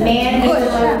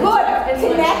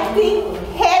 Connecting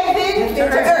heaven to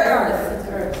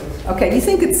earth. Okay, you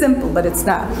think it's simple, but it's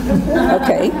not.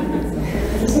 Okay.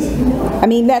 I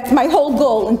mean, that's my whole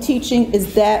goal in teaching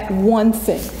is that one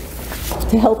thing.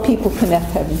 To help people connect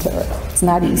heaven to earth. It's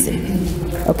not easy.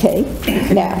 Okay?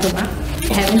 Now.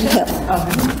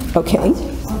 Okay.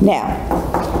 Now.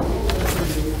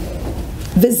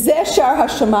 V'zeh shar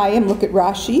hashamayim, look at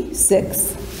Rashi,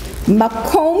 6.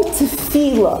 Makom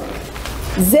tefillah.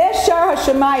 Zeh shar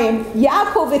hashamayim,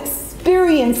 Yaakov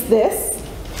experienced this,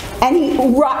 and he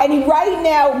right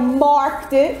now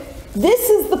marked it. This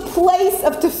is the place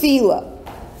of tefillah.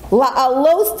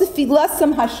 La'alos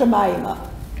tefillasam hashamayim.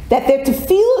 That their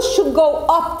tefillah should go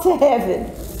up to heaven.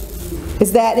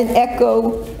 Is that an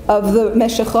echo of the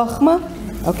Meshech Chochmah?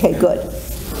 Okay, good.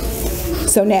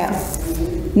 So now,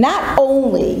 not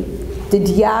only did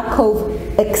Yaakov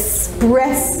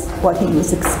express what he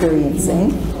was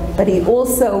experiencing, but he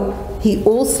also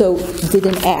did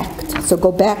an act. So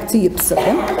go back to your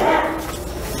psukim.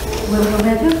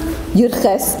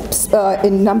 Yudches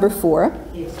in number 4.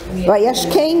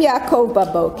 Vayashkein Yaakov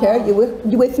baboker. You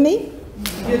with me?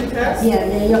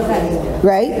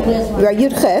 Right?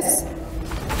 Yudches.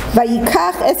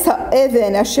 Vayikach es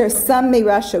ha'even asher sam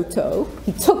meirashoto.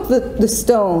 He took the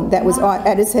stone that was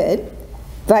at his head.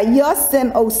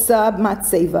 Vayasem osab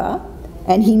matzeva,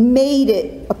 and he made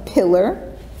it a pillar.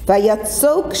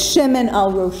 Vayatzok shemen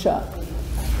al rosha,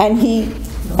 and he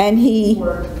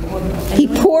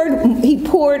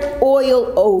poured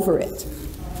oil over it.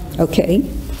 Okay,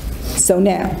 so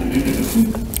now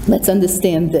let's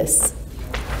understand this.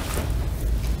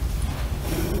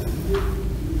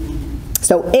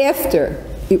 So after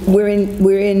we're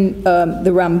in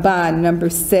the Ramban, number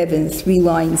 7, 3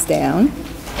 lines down.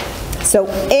 So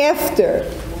after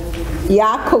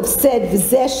Yaakov said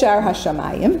v'zeh shar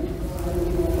hashamayim,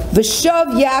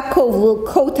 v'shav Yaakov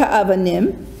l'kot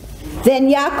ha'avanim, then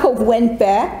Yaakov went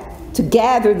back to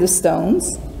gather the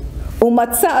stones.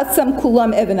 Umatza atzam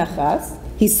kulam even achas.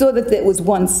 He saw that there was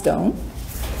one stone.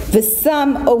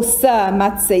 V'sam osa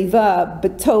matzeva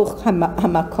b'toch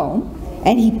hamakom.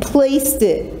 And he placed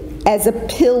it as a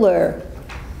pillar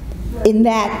in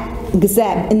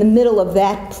the middle of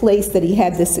that place that he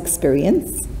had this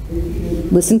experience.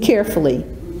 Listen carefully.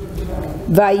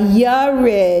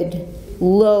 Vayared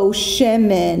lo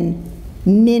shemen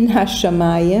min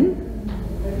hashamayim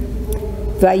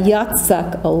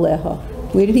vayatzak aleha.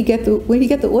 Where did he get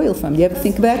the oil from? Do you ever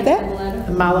think about that?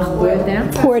 The Malach poured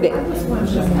down? Poured it.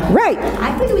 Right.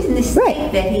 I thought it was in the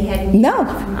state that he had. No.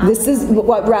 This is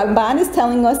what Ramban is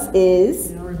telling us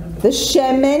is the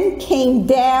shemen came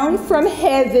down from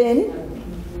heaven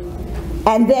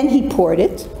and then he poured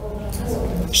it.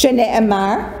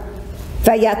 Shene'emar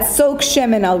vayatzok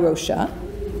shemen al rosha.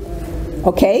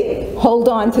 Okay, hold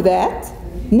on to that.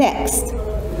 Next.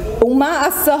 Uma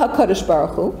asa HaKadosh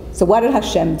Baruch Hu. So what did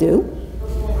Hashem do?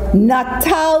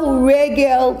 Natal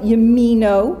regel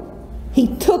yamino. He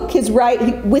took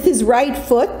with his right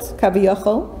foot,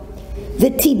 kaviyachol,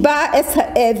 the tiba es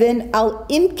ha'even al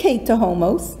imke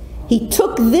tahomos. He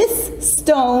took this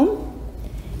stone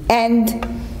and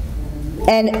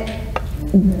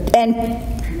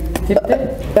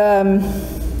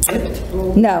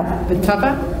no.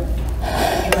 B'tava?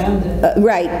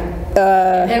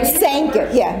 Sank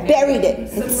it, buried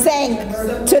it. It sank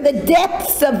to the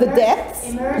depths of the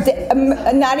depths.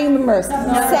 Not even immersed.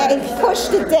 Sank,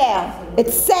 pushed it down.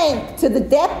 It sank to the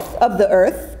depth of the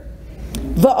earth.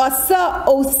 Va'asa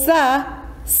osa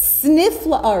snif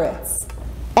la'aretz.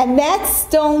 And that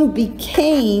stone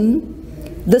became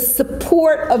the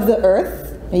support of the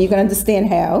earth. And you can understand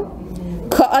how.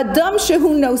 Ka'adam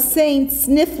shehu nosein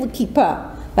snif l'kippah.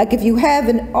 Like if you have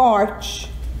an arch,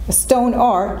 a stone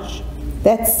arch,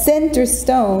 that center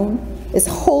stone is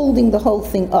holding the whole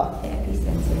thing up.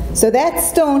 So that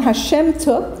stone Hashem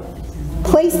took,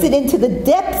 placed it into the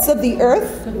depths of the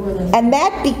earth, and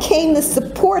that became the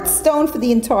support stone for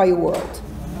the entire world.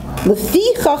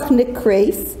 Lefichach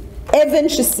nikreis even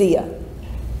shasiya.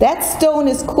 That stone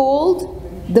is called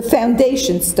the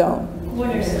foundation stone.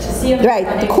 Right,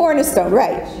 the cornerstone,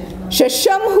 right.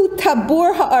 Sheshamhu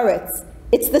tabur haaretz.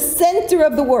 It's the center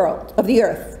of the world, of the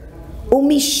earth.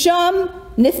 Umisham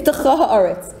niftacha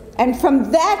haaretz. And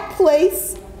from that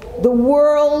place, the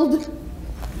world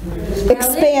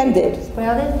expanded.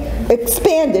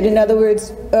 Expanded, in other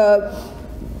words,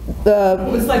 It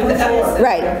was like the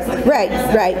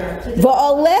epicenter. Right.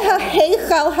 Va'aleha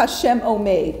heichal Hashem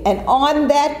omeid. And on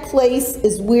that place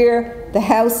is where the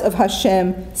house of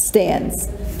Hashem stands.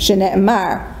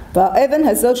 Shene'emar. Now,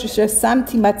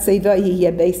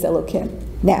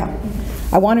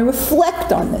 I want to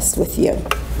reflect on this with you.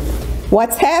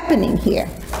 What's happening here?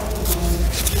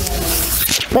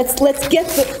 Let's get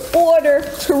the order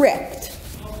correct.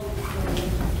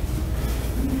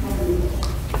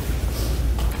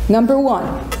 Number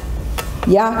one,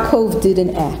 Yaakov did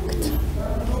an act.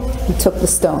 He took the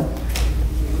stone.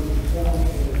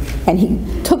 And he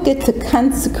took it to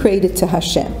consecrate it to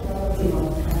Hashem.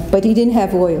 But he didn't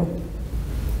have oil.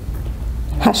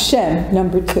 Hashem,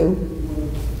 number two,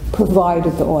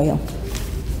 provided the oil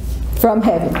from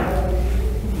heaven.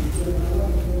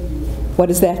 What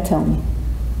does that tell me?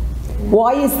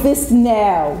 Why is this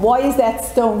now? Why is that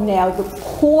stone now the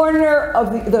corner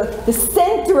of the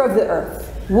center of the earth?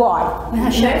 Why?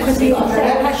 Excellent.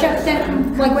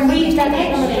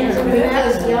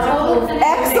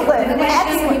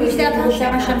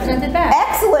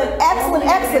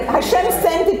 Hashem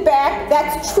sent it back.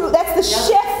 That's true. That's the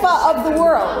shefa of the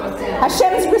world.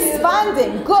 Hashem is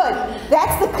responding. Good.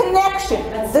 That's the connection.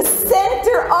 The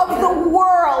center of the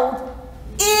world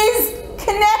is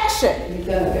connection.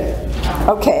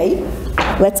 Okay.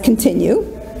 Let's continue.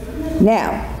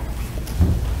 Now.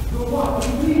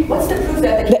 What's the proof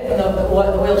that the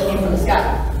oil came from the sky?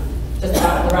 Just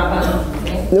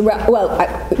the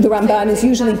Ramban? The Ramban is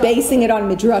usually basing it on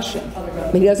Midrashim.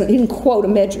 But he didn't quote a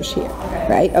Midrash here.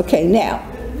 Right? Okay, now,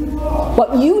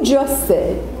 what you just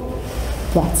said,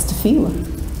 that's tefillah.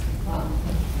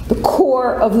 The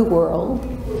core of the world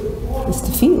is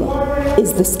tefillah,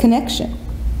 is this connection.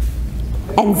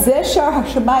 And Zeshar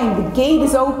HaShamayim, the gate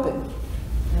is open.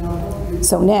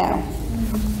 So now,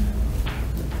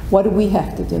 what do we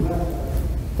have to do?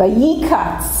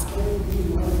 Vayikatz.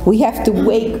 We have to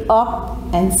wake up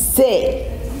and say,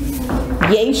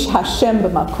 Yesh Hashem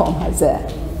b'makom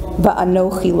hazeh,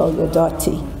 va'anochi lo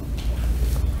yodati.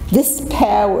 This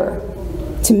power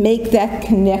to make that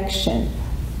connection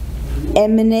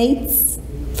emanates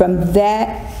from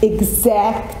that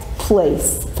exact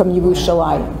place, from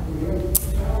Yerushalayim.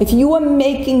 If you are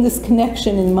making this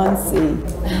connection in Monsey,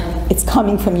 it's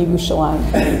coming from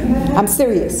Yerushalayim. I'm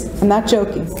serious. I'm not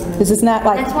joking. This is not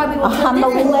like a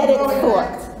homiletic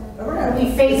thought.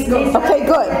 Okay,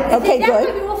 good. Okay, good. That's why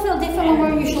we all feel different when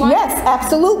we're in Yerushalayim. Yes,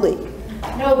 absolutely.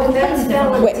 No, but that's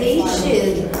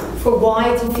validation for why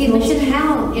it's a feeling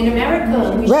town in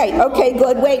America. Right, okay,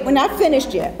 good. Wait, we're not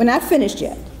finished yet.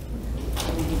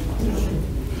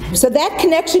 So that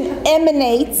connection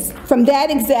emanates from that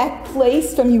exact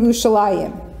place, from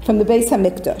Yerushalayim, from the Beis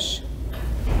HaMikdash.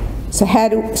 So how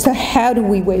do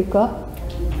we wake up?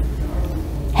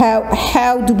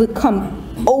 How do we become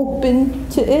open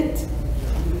to it?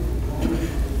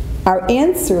 Our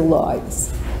answer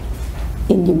lies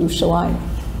in Yerushalayim.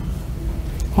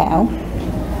 How?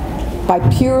 By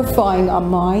purifying our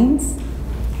minds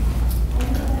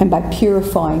and by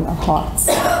purifying our hearts.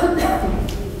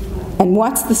 And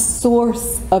what's the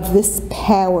source of this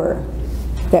power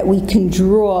that we can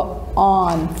draw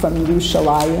on from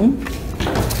Yerushalayim?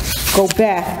 Go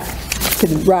back to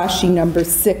the Rashi number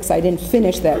 6. I didn't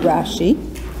finish that Rashi.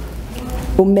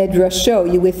 Umedrasho,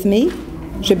 you with me?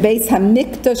 Shebeis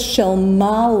hamikdash shel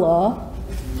mala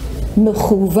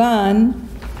mechuvan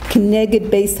k'neged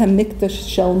beis hamikdash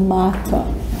shel mata.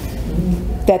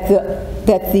 That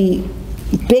the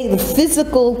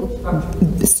physical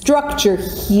structure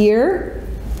here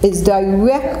is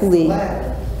directly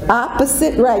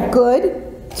opposite, right, good,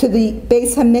 to the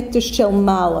Beis HaMikdash Shel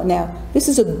Mala. Now, this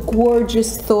is a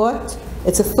gorgeous thought.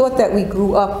 It's a thought that we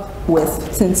grew up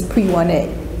with since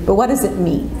pre-1A. But what does it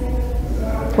mean?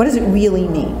 What does it really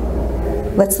mean?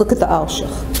 Let's look at the Alshach.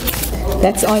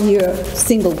 That's on your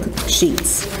single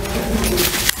sheets.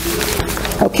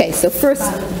 Okay, so first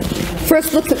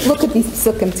look at these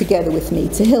psukim together with me.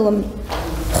 Tehillim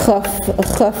Chaf,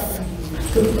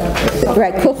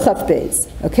 right, Kuf Chaf Beis,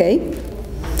 okay?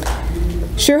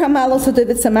 Shir HaMalos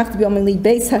HaDavid Samach B'Yom Li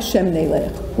Beis Hashem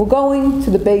Nelech. We're going to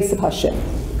the base of Hashem.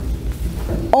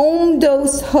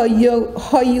 Omdos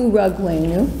Hayu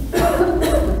Ragleinu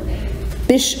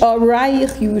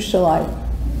B'Sharayich Yerushalayim.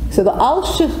 So the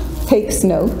Alshach takes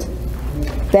note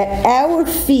that our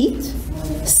feet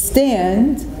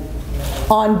stand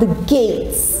on the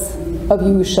gates of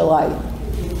Yerushalayim.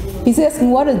 He's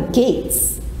asking, what are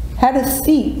gates? How do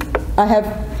feet, how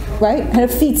do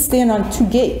feet stand on two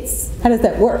gates? How does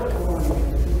that work?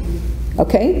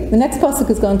 Okay, the next pasuk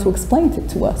is going to explain it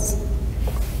to us.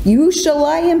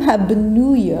 Yerushalayim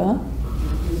habenuya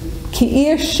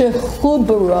ki'ir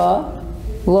shechubara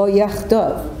lo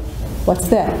yachdav. What's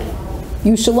that?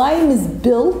 Yerushalayim is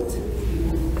built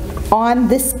on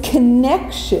this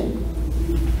connection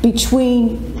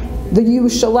between the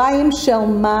Yerushalayim Shel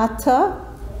Mata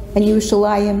and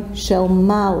Yerushalayim Shel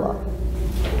Mala.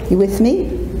 You with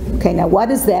me? Okay, now what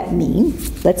does that mean?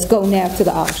 Let's go now to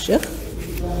the Alshach.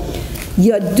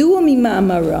 Yadua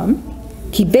mima'amaram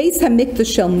ki beis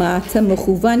hamikdash shel mata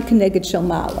mechuvan keneged shel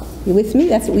mala. You with me?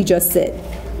 That's what we just said.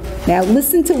 Now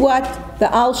listen to what the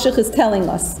Alshach is telling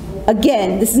us.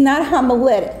 Again, this is not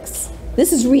homiletics.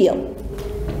 This is real.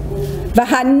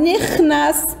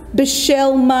 V'hanichnas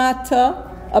b'shel mata,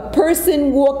 a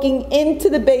person walking into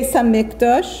the Beis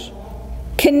HaMikdash,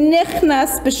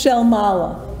 kenichnas b'shel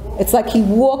mala. It's like he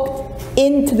walked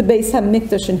into the Beis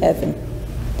HaMikdash in heaven.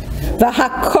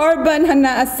 V'hakarban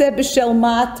hana'aseh b'shel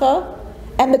mata,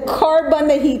 and the karban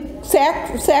that he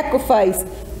sacrificed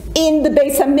in the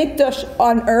Beis HaMikdash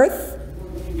on earth,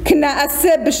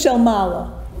 kana'aseh b'shel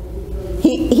mala.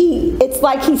 It's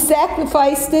like he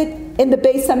sacrificed it in the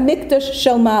Beis HaMikdash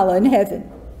Shel Mala in heaven.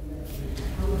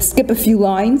 Skip a few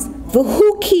lines.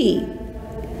 V'huki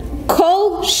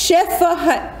kol shefa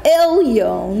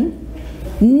ha'elyon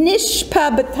nishpa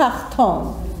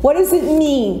b'tachton. What does it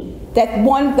mean that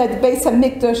the Beis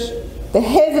HaMikdash, the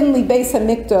heavenly Beis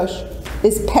HaMikdash,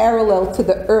 is parallel to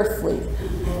the earthly?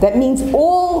 That means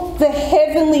all the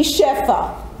heavenly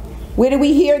shefa. Where do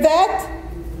we hear that?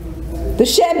 The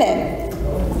shemen.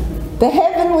 The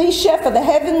heavenly shefa, the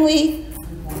heavenly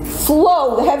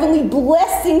flow, the heavenly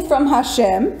blessing from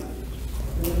Hashem.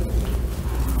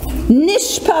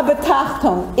 Nishpa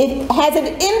b'tachton. It has an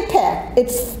impact. It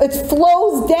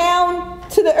flows down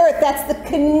to the earth. That's the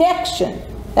connection.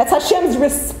 That's Hashem's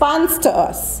response to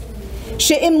us.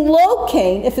 She'im lo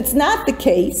kain, if it's not the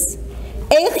case,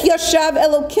 eich yashav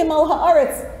elokim al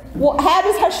haaretz. Well, how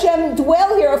does Hashem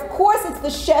dwell here? Of course it's the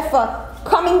shefa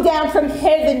coming down from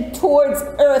heaven towards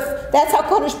earth. That's how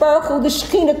Kodesh Baruch Hu, the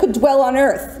Shekhinah, could dwell on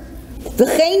earth.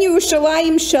 V'chein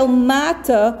Yerushalayim shel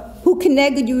mata hu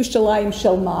keneged Yerushalayim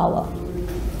shel mala.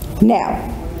 Now,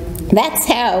 that's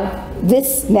how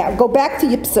this. Now, go back to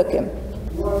your psukim.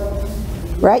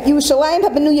 Right? Yerushalayim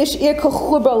habenu yeshir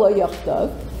k'chubra lo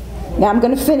yachdav. Now I'm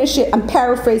going to finish it. I'm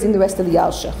paraphrasing the rest of the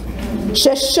Alshach.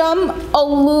 Shesham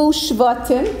alu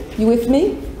shvatim. You with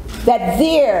me? That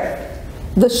there,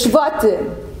 the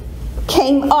shvatim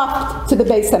came up to the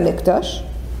Beis HaMikdash.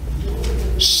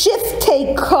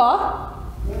 Shiftei ka,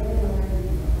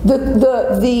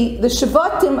 the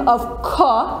shvatim of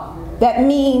ka, that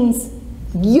means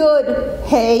yud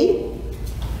hey,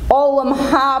 olam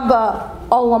haba,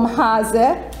 olam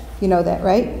hazeh. You know that,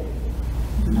 right?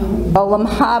 Olam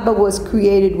haba was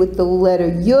created with the letter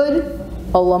yud.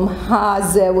 Olam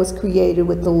hazeh was created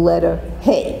with the letter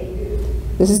hey.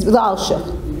 This is the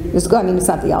Alshach. It's not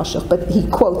the Alshach, but he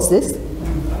quotes this.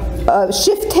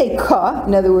 Shiftei ka,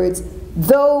 in other words,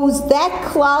 that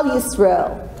Klal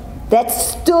Yisrael that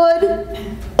stood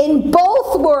in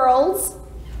both worlds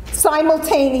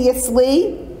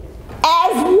simultaneously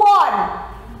as one.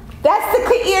 That's the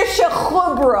Ka'ir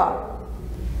Shechubra.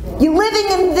 You're living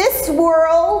in this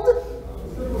world,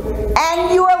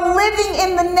 and you are living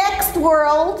in the next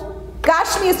world,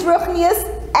 Gashmias Ruchnias,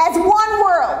 as one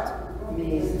world.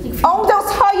 Omdos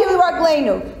Hayu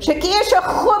Ragleinu. Shekir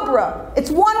Shechubra. It's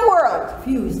one world.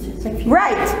 Fused.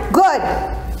 Right. Good.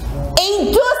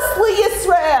 Eidus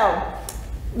Yisrael.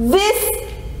 This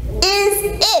is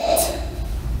it.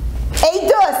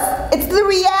 Eidus. It's the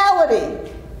reality.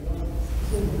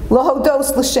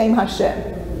 Lahodos l'shem Hashem.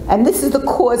 And this is the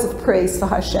cause of praise for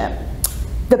Hashem.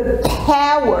 The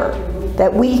power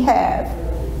that we have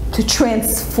to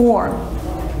transform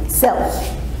self,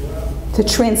 to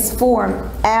transform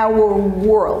our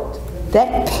world.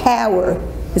 That power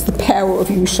is the power of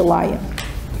Yerushalayim.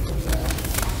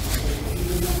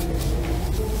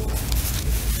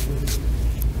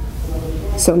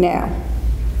 So now,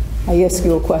 I ask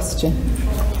you a question.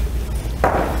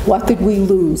 What did we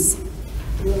lose?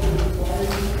 We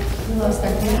lost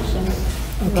our connection.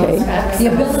 Okay. The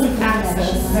ability to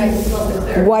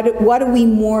access. What are we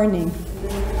mourning?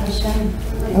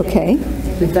 Hashem. Okay.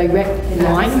 The direct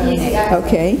line.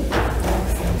 Okay.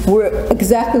 We're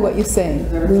exactly what you're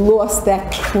saying. We lost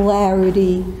that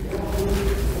clarity.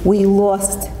 We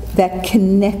lost that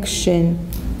connection.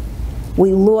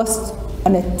 We lost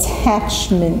an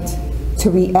attachment to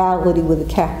reality with a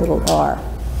capital R.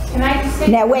 Can I just say?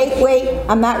 Now wait,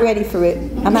 I'm not ready for it.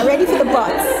 I'm not ready for the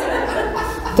buts.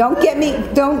 Don't get me,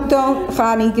 don't,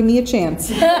 Chani, give me a chance.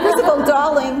 First of all,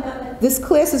 darling, this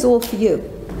class is all for you.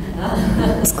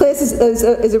 This class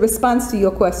is a response to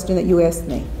your question that you asked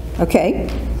me, okay?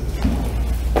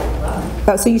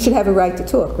 Oh, so you should have a right to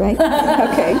talk, right?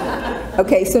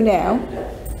 Okay, so now,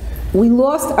 we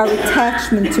lost our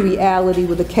attachment to reality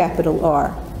with a capital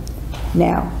R.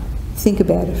 Now, think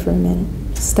about it for a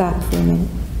minute. Stop for a minute.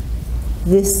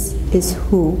 This is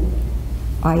who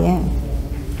I am.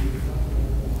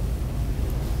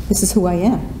 This is who I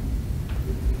am.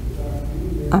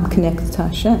 I'm connected to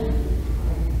Hashem.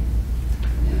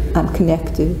 I'm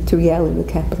connected to reality with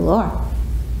a capital R.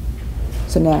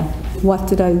 So now, what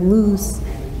did I lose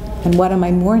and what am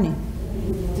I mourning?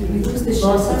 Did we lose the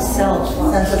loss of self?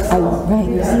 I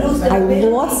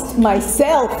lost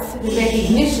myself. The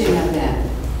recognition of that.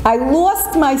 I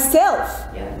lost myself.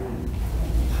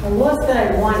 I lost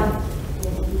that I wanted.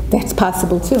 That's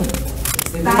possible too.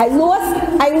 I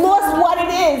lost what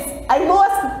it is. I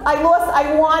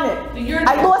want it.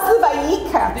 I lost the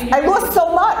vayika. I lost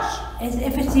so much. As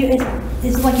if it's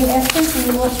like your essence and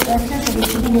you lost your essence and you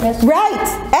should be your essence.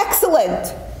 Right.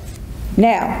 Excellent.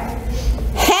 Now,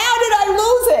 how did I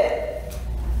lose it?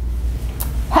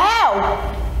 How?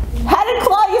 How did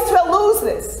Klal Yisrael lose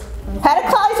this? How did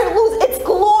Klal Yisrael lose its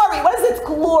glory? What does its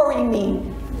glory mean?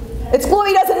 Its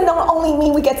glory doesn't only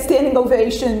mean we get standing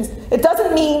ovations. It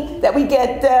doesn't mean that we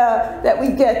get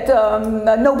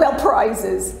Nobel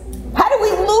prizes. How do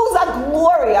we lose our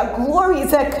glory? Our glory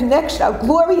is that connection. Our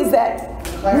glory is that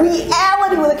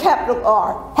reality with a capital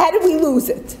R. How did we lose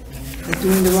it? We're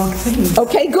doing the wrong thing.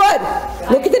 Okay, good.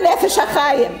 Look at the Nefesh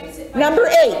HaChaim. Number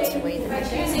 8. By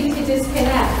choosing to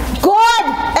disconnect. Good.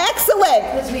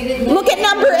 Excellent. Look at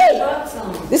number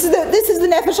 8. This is the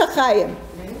Nefesh HaChaim.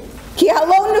 Ki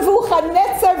halon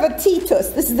Nebuchadnezzar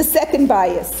v'titus. This is the second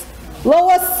bias. Lo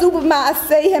asu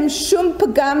b'ma'aseihem shum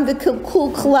pagam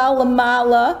v'kilkul klal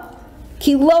lamala.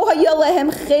 Ki lo haya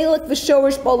lehem chelik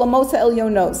v'shorish b'olamos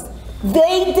ha'elyonos.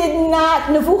 They did not,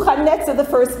 Nebuchadnezzar, the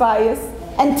first bias,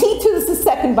 and Titus, the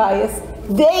second bias,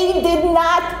 they did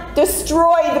not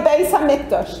destroy the Beis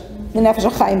HaMikdash. The Nefesh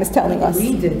HaChaim is telling us.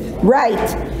 We did.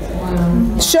 Right.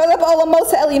 Sholab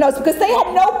Olamos Elionos, because they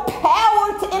had no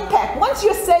power to impact. Once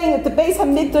you're saying that the Beis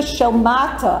HaMikdash Shel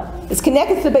Mata is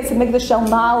connected to the Beis HaMikdash Shel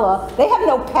Mala, they have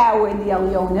no power in the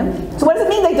Elyonim. So what does it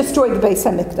mean they destroyed the Beis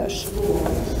HaMikdash?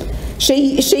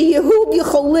 Sheyehu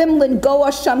b'cholim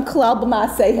l'ngoa sham klal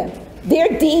b'ma'aseihem. Their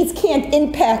deeds can't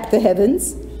impact the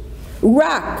heavens.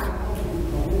 Rak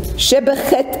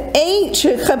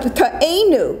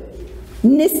shebecheta'enu.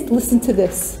 Listen to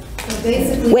this.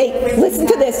 Wait, listen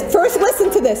to this. First, listen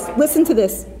to this. Listen to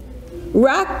this.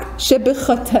 Rak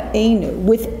shebecheta'enu.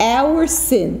 With our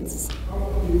sins,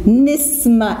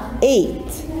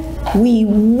 nisma'et. We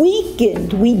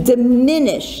weakened, we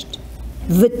diminished,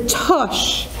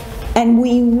 v'tosh, and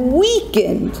we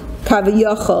weakened,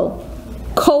 kaviyachol,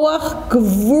 koach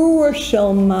gevura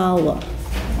shel mala.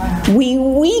 We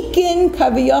weaken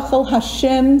Kaviyachal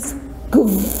Hashem's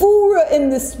gevura in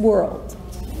this world.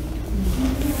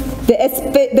 The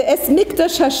es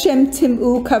mikdash Hashem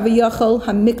tim'u Kaviyachal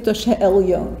hamikdash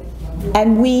ha'elyon.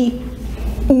 And we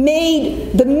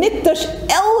made the mikdash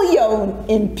elyon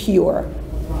impure.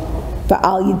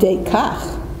 Va'al yidei kach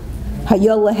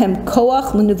haya lehem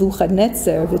koach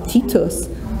l'Nebuchadnezzar v'titus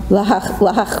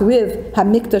lahachriv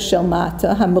hamikdash shel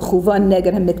mata hamechuvan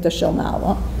neged hamikdash shel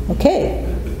mala. Okay.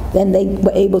 Then they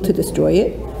were able to destroy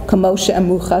it. Kamosha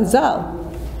Amru Chazal.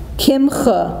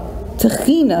 Kimcha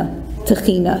Techina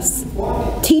Techinas.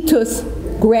 Titus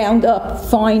ground up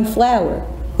fine flour.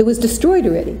 It was destroyed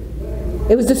already.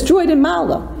 It was destroyed in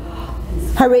Mala.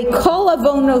 Hare Kol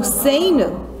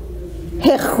Avonoseinu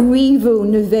Hechrivu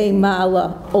Neve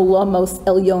Mala Olamos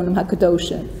Elyonim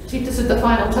HaKadoshim. See, this is the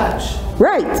final touch.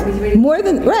 Right. More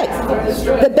than, right.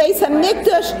 The Beis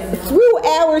HaMikdash, through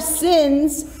our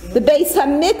sins, the Beis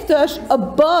HaMikdash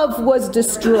above was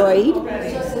destroyed.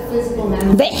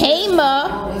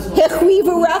 Vehema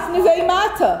Hechrivu Rach Neve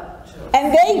Mata.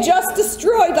 And they just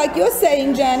destroyed, like you're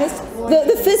saying, Janice,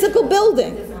 the physical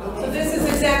building. So this is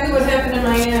exactly what happened in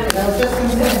Miami. I was just going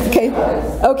to say.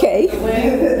 Okay.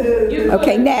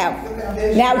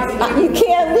 Now you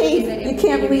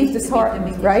can't leave this heart,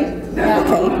 right?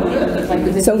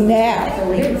 Okay. So now,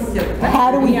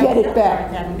 how do we get it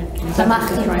back?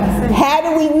 How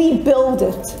do we rebuild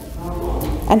it?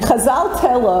 And Chazal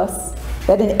tell us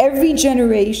that in every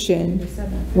generation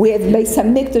where the Beis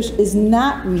HaMikdash is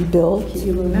not rebuilt,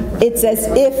 it's as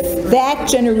if that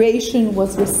generation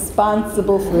was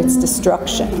responsible for its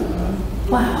destruction.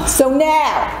 Wow. So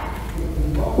now,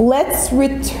 let's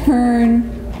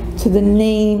return to the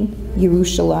name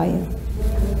Yerushalayim.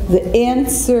 The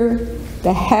answer,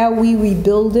 the how we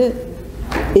rebuild it,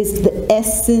 is the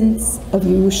essence of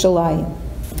Yerushalayim.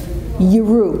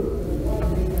 Yeru.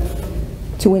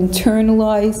 To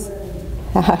internalize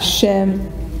how Hashem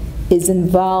is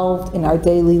involved in our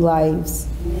daily lives,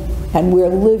 and we're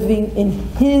living in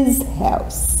His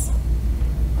house.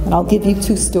 And I'll give you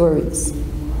two stories.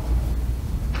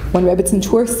 When Rebbetzin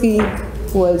Twersky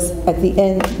was at the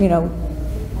end,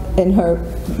 in her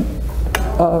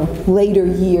later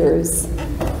years,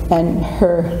 and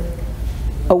her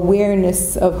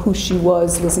awareness of who she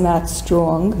was not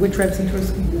strong. Which Rebbetzin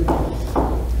Twersky?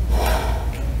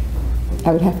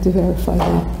 I would have to verify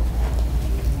that.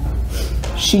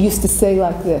 She used to say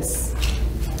like this: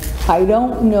 I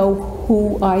don't know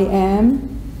who I am,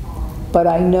 but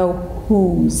I know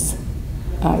whose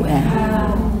I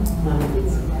am.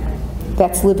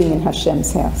 That's living in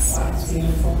Hashem's house.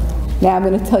 Now I'm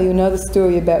going to tell you another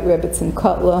story about Rebbetzin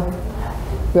Kotler,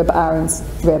 Reb Aaron's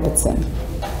Rebbetzin.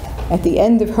 At the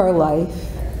end of her life,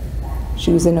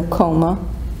 she was in a coma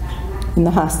in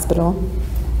the hospital,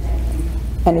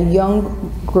 and a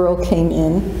young girl came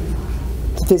in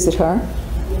to visit her.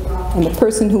 And the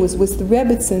person who was with the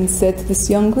Rebbetzin said to this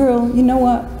young girl, you know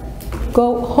what,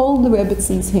 go hold the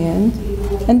Rebbetzins hand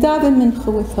and daven mincha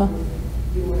with her.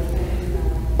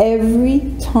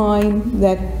 Every time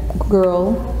that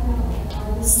girl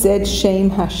said Shem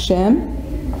Hashem,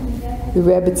 the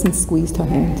Rebbetzin squeezed her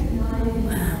hand.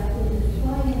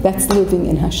 That's living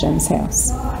in Hashem's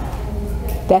house.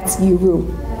 That's Yeru.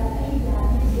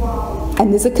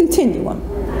 And there's a continuum.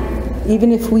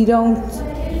 Even if we don't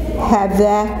have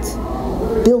that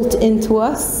built into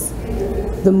us,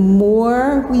 the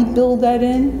more we build that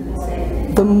in,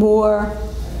 the more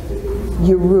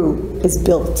Yeru is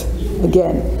built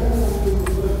again.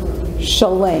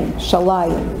 Shalem,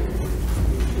 Shalayim.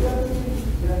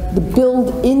 The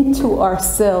build into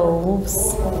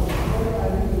ourselves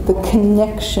the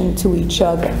connection to each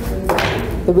other,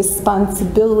 the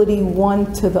responsibility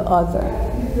one to the other.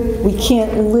 We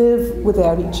can't live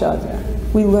without each other.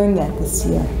 We learned that this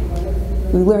year.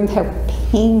 We learned how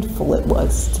painful it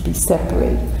was to be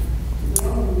separated.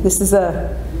 This is a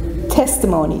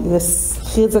testimony. This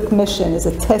Chizuk mission is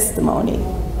a testimony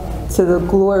to the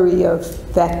glory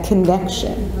of that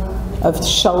connection, of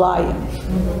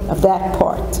Shalayim, of that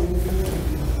part.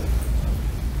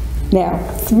 Now,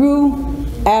 through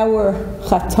our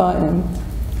Chata'im,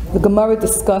 the Gemara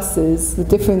discusses the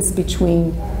difference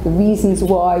between the reasons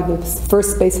why the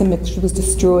first Beis HaMikdash was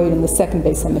destroyed and the second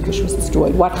Beis HaMikdash was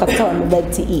destroyed, what Chata'im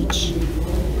led to each.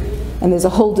 And there's a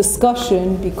whole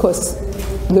discussion because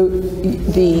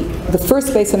the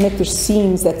first Beis HaMikdash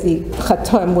seems that the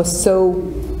Chata'im was so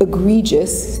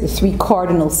egregious, the three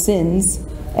cardinal sins,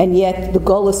 and yet the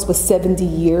Golus was 70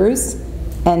 years,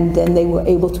 and then they were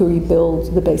able to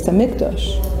rebuild the Beis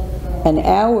HaMikdash. And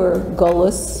our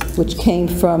Golus, which came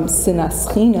from Sinas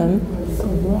Chinam,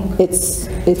 it's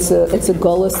a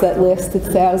Golus that lasted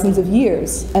thousands of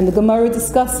years, and the Gemara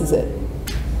discusses it.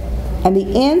 And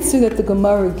the answer that the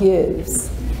Gemara gives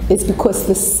is because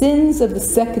the sins of the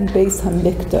second Beis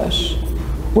HaMikdash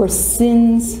were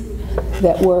sins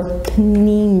that were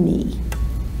pnimi.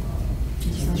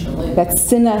 That's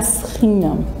Sinas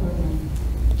Chinam.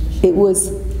 It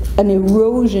was an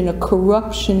erosion, a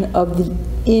corruption of the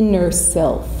inner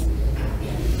self.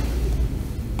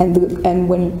 And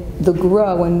when the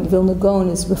Gra, when Vilna Gaon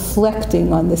is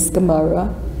reflecting on this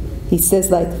Gemara, he says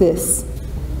like this: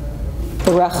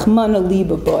 Rachmana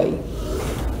libaboy,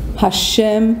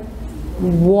 Hashem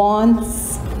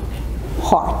wants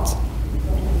heart.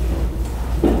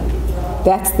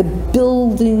 That's the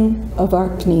building of our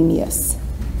pneumius.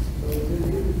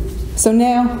 So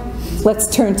now, let's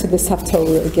turn to this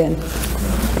Haftorah again.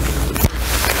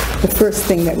 The first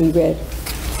thing that we read.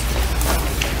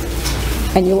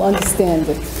 And you'll understand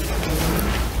it.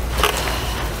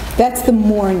 That's the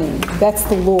mourning, that's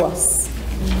the loss,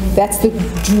 that's the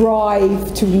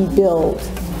drive to rebuild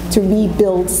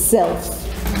self,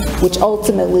 which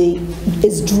ultimately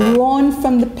is drawn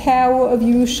from the power of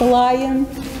Yerushalayim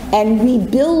and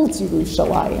rebuilds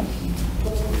Yerushalayim.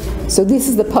 So this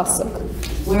is the pasuk.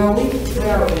 Where are we?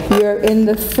 We're in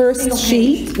the first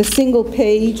sheet, the single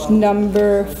page,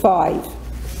 number 5.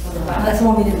 That's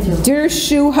what we did too.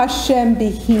 Dirshu Hashem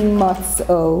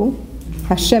bihimatzo.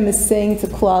 Hashem is saying to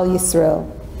Klal Yisrael,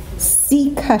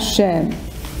 seek Hashem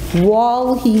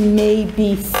while He may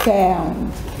be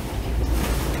found.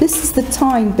 This is the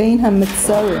time, Bein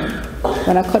HaMetzarim,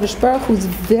 when HaKadosh Baruch Hu is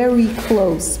very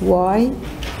close. Why?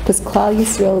 Because Klal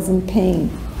Yisrael is in pain.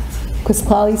 Because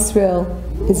Klal Yisrael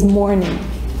is mourning.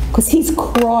 Because He's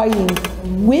crying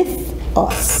with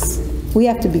us. We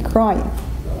have to be crying.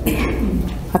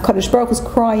 HaKadosh Baruch Hu is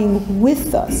crying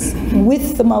with us,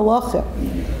 with the Malachim.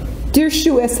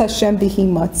 Dirshu es Hashem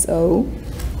bihimatzo,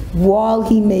 while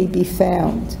He may be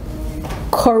found.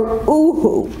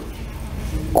 Kar'uhu,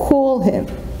 call Him.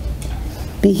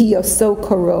 Bihi yoso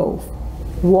karov,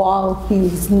 while He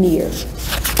is near.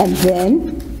 And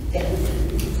then,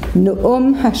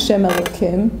 Nu'um Hashem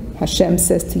Elokim, Hashem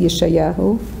says to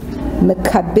Yeshayahu,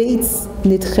 Mekabetz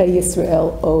nidchei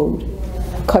Yisrael od.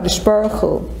 Kadosh Baruch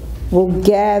Hu will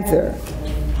gather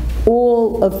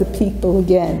all of the people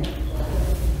again.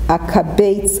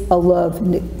 Akabetz alav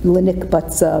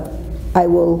lenikbatzav. I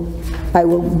will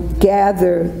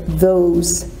gather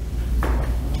those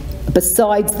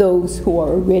besides those who are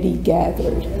already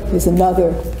gathered. There's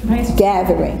another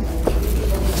gathering.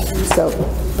 So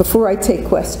before I take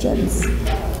questions,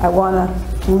 I want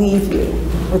to leave you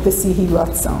with the Sihi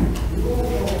Ratzon.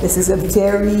 This is a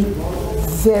very,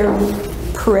 very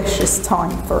precious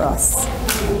time for us,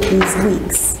 these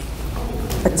weeks.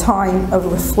 A time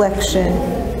of reflection,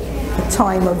 a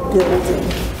time of building,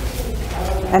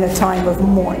 and a time of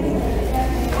mourning.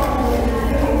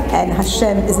 And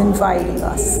Hashem is inviting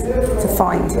us to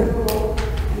find Him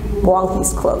while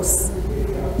He's close.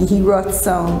 Yehi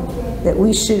Ratzon, that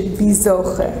we should be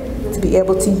zoche, to be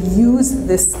able to use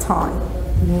this time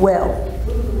well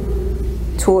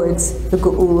towards the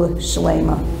Geula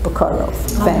Shlema B'karov.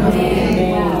 Thank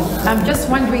you. I'm just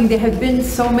wondering, there have been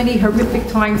so many horrific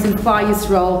times in Klal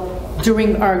Yisrael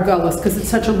during our gullus, because it's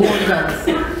such a long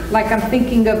gullus. Like I'm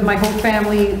thinking of my whole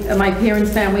family, my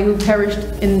parents' family who perished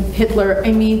in Hitler.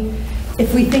 I mean,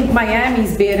 if we think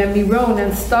Miami's bad and Miron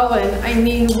and Stalin, I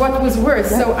mean, what was worse?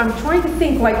 So I'm trying to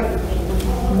think, like,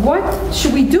 what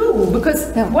should we do? Because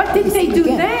what did they do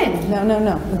then?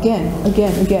 No. Again.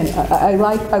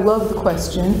 I love the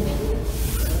question.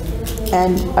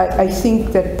 And I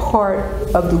think that part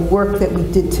of the work that we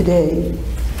did today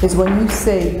is when you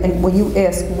say, and when you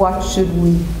ask, what should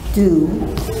we do?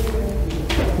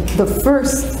 The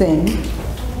first thing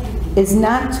is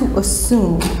not to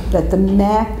assume that the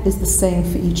map is the same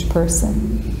for each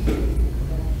person.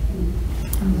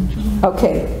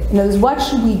 Okay, in other words, what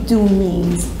should we do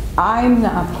means, I'm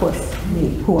not, of course,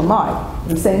 me, who am I?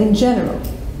 I'm saying in general.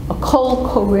 A kol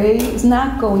koreh is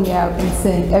not going out and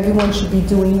saying everyone should be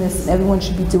doing this and everyone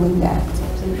should be doing that.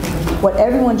 What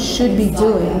everyone should be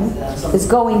doing is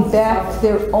going back to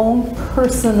their own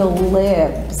personal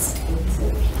labs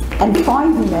and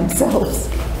finding themselves.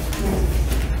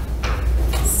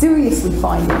 Seriously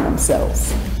finding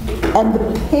themselves. And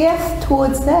the path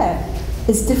towards that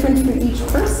is different for each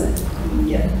person.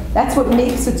 That's what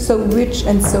makes it so rich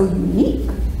and so unique.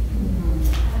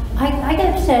 I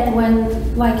get upset when,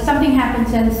 like, something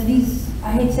happens and these,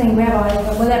 I hate saying rabbis,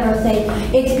 but whatever, say,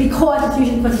 it's because it's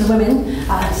usually because of the women,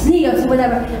 sneakers or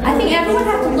whatever. I think everyone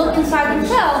has to look inside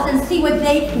themselves and see what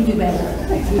they can do better.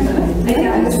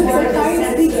 The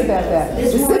Sifsei speaks about that. The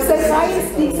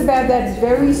Sifsei speaks about that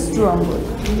very strongly.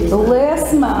 The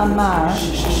last ma'amar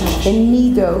in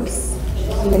Midos,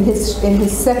 in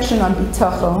his section on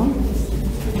bitachon,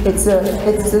 it's the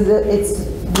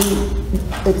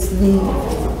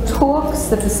talks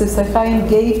that the Sifsei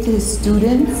gave to his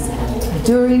students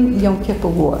during the Yom Kippur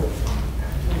War.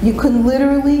 You can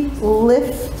literally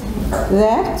lift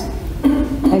that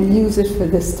and use it for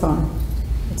this time.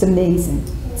 It's amazing.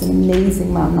 It's an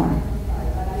amazing ma'amar.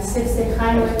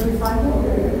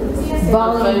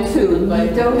 Volume 2.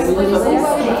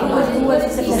 What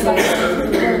does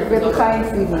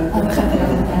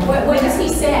he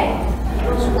say?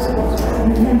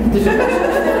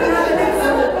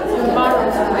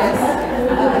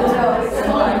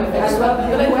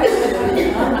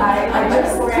 I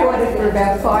just thought it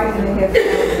about 5.5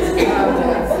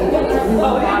 hours.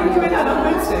 Oh, yeah, we're doing that on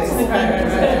Wednesdays.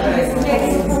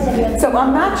 So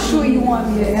I'm not sure you want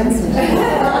me to answer that.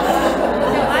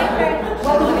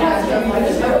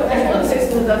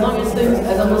 As long as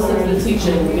I'm listening to the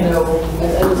teaching, you know,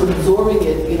 and I was absorbing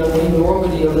it, you know, the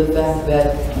enormity of the fact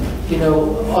that, you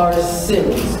know, our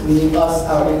sins, meaning us,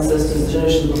 our ancestors, the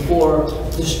generation before,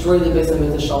 destroyed the Beis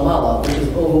Hamikdash Shalmala, which is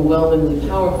overwhelmingly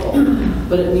powerful.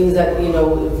 But it means that, you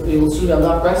know, if you'll see, I'm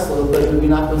not wrestling, but Rabbi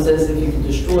Nachman says if you can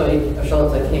destroy a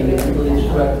Shalom Takim, you have the ability to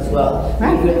correct as well.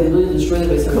 Right. You have the ability to destroy the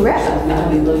Beis Hamikdash, you have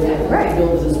the ability to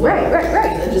build it as well.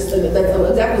 Right. And just, and that's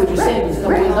exactly what you're saying. It's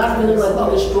we're not really like, oh,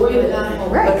 destroyed it.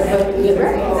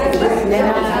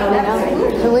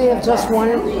 Can we have just one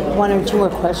or two more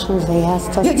questions? They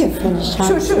asked us to finish time.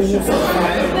 Sure. At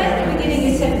the beginning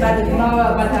you said about the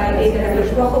Gemara, about the idea that the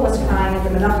Shloka was crying and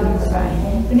the Menachem was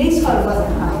crying. The Nishchar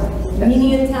wasn't crying. Meaning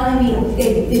you're telling me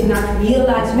they did not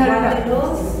realize what it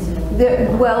was?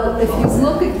 Well, if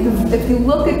you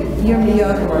look at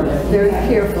Yirmiyahu very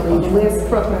carefully, the last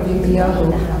prophet of Yirmiyahu,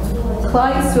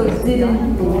 Klal Yisrael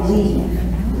didn't believe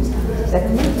that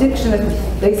the prediction that the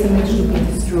Beis Hamikdash would be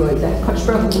destroyed, that Kadosh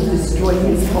Baruch Hu would destroy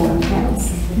his own house.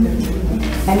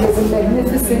 And there's a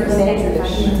magnificent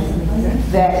medrash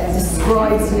that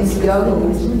describes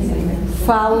Yirmiyahu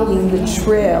following the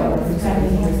trail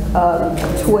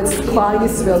towards Klal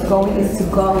Yisrael,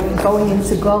 going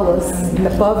into Golus,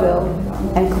 Bavel,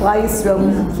 and Klal Yisrael,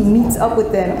 he meets up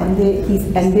with them,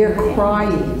 and they're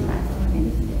crying.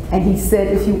 And he said,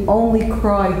 if you only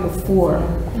cried before,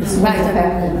 this wouldn't have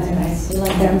happened. You know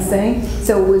what I'm saying?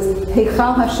 So it was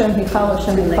Heichal Hashem, Heichal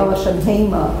Hashem, Heichal Hashem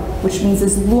Hema, which means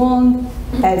as long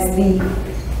as the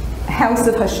house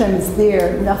of Hashem is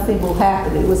there, nothing will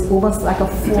happen. It was almost like a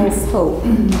false hope.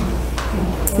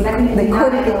 They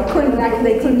couldn't,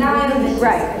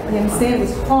 right. You understand? It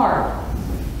was hard.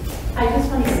 I just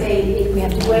want to say,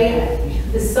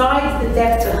 besides the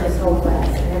depth of this whole class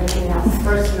and everything else,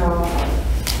 personal,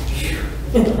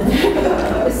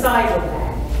 besides of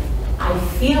that, I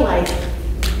feel like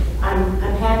I'm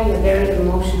having a very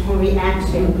emotional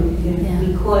reaction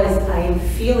because I am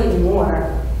feeling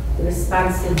more the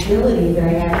responsibility that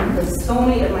I have, because so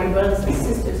many of my brothers and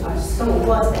sisters are so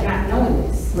lost and not knowing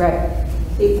this. Right.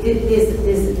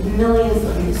 There's millions,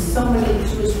 there's so many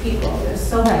Jewish people, there's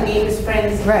so many neighbors,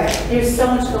 friends, there's so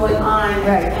much going on,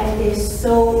 and they're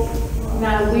so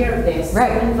not aware of this, so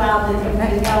involved in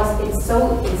everything else. It's so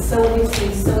makes me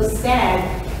so sad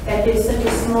that there's such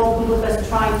a small group of us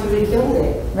trying to rebuild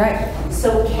it. Right.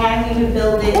 So can we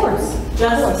rebuild it? Of course.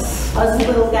 Just us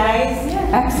little guys?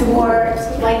 Yeah. Absolutely. Or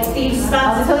like the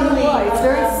responsibility? I'll tell you why. It's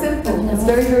very simple. It's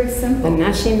very, very simple.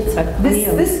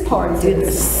 This part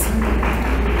is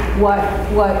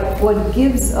what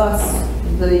gives us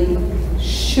the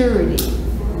surety,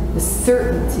 the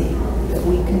certainty that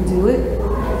we can do it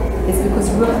is because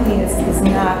Ruchnius is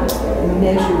not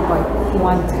measured by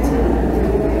quantity.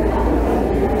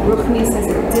 Ruchnius has a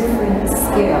different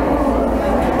scale.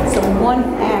 So one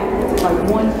act by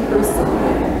one person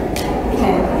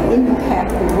can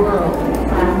impact the world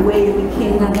in a way that we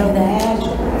can't even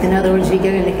imagine. In other words, you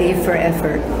get an A for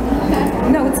effort.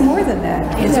 No, it's more than that.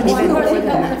 It's even more than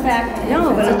that.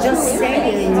 No, but I'm just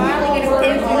saying, it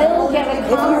will get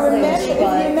accomplished. If you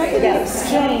remember the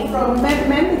exchange,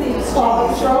 remember the exchange.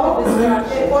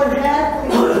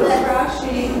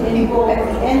 Rashi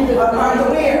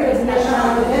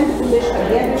at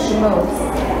the end of the Shemos,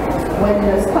 when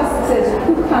the pasuk says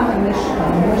 "Who come in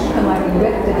Mishkan like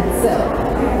erected itself,"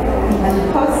 and the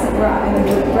pasuk and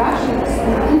the Rashi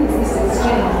includes this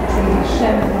exchange between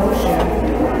Hashem and Moshe.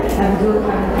 I'm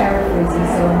paraphrasing,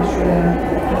 so I'm sure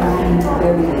I'm being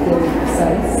very, very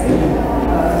precise.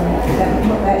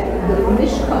 That the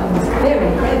Mishkan was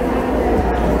very heavy.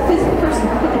 The person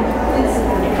couldn't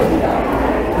physically put it up.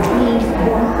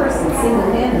 One person,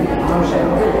 single-handedly, Moshe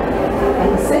did it. And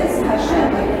he says to Hashem,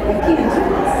 I can't do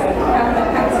this.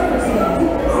 How's a person going to do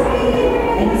this?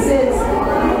 And he says,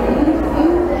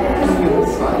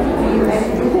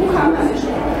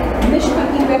 Mishkan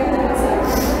erected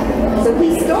itself. So he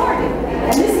started.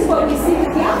 And this is what we see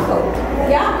with Yaakov.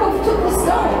 Yaakov took the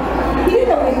stone. He didn't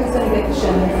know where he was going to get the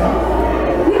Shem from.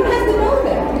 We don't have to know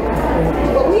that.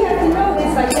 What we have to know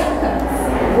is like Yaakov.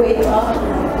 Wake up,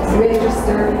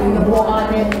 register,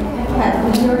 want it, have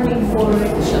the yearning for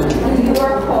it, do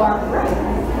your part,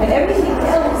 and everything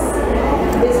else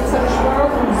is such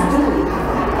world who's doing.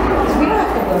 So we don't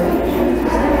have to worry.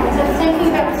 So thinking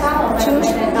about the problem.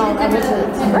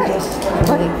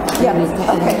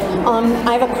 Okay.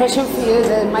 I have a question for you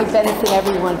that might benefit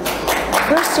everyone.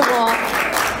 First of all,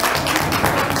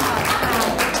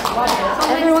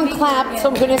 everyone haven't clapped, so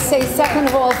I'm going to say second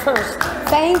of all first.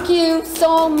 Thank you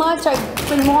so much. I've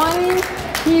been wanting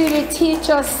you to teach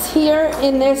us here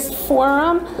in this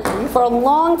forum for a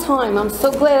long time. I'm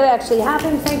so glad it actually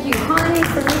happened. Thank you, Connie,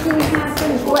 for making it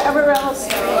happen, whoever else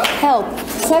helped.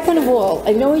 Second of all,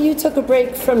 I know you took a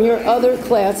break from your other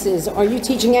classes. Are you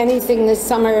teaching anything this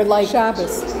summer like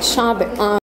Shabbos?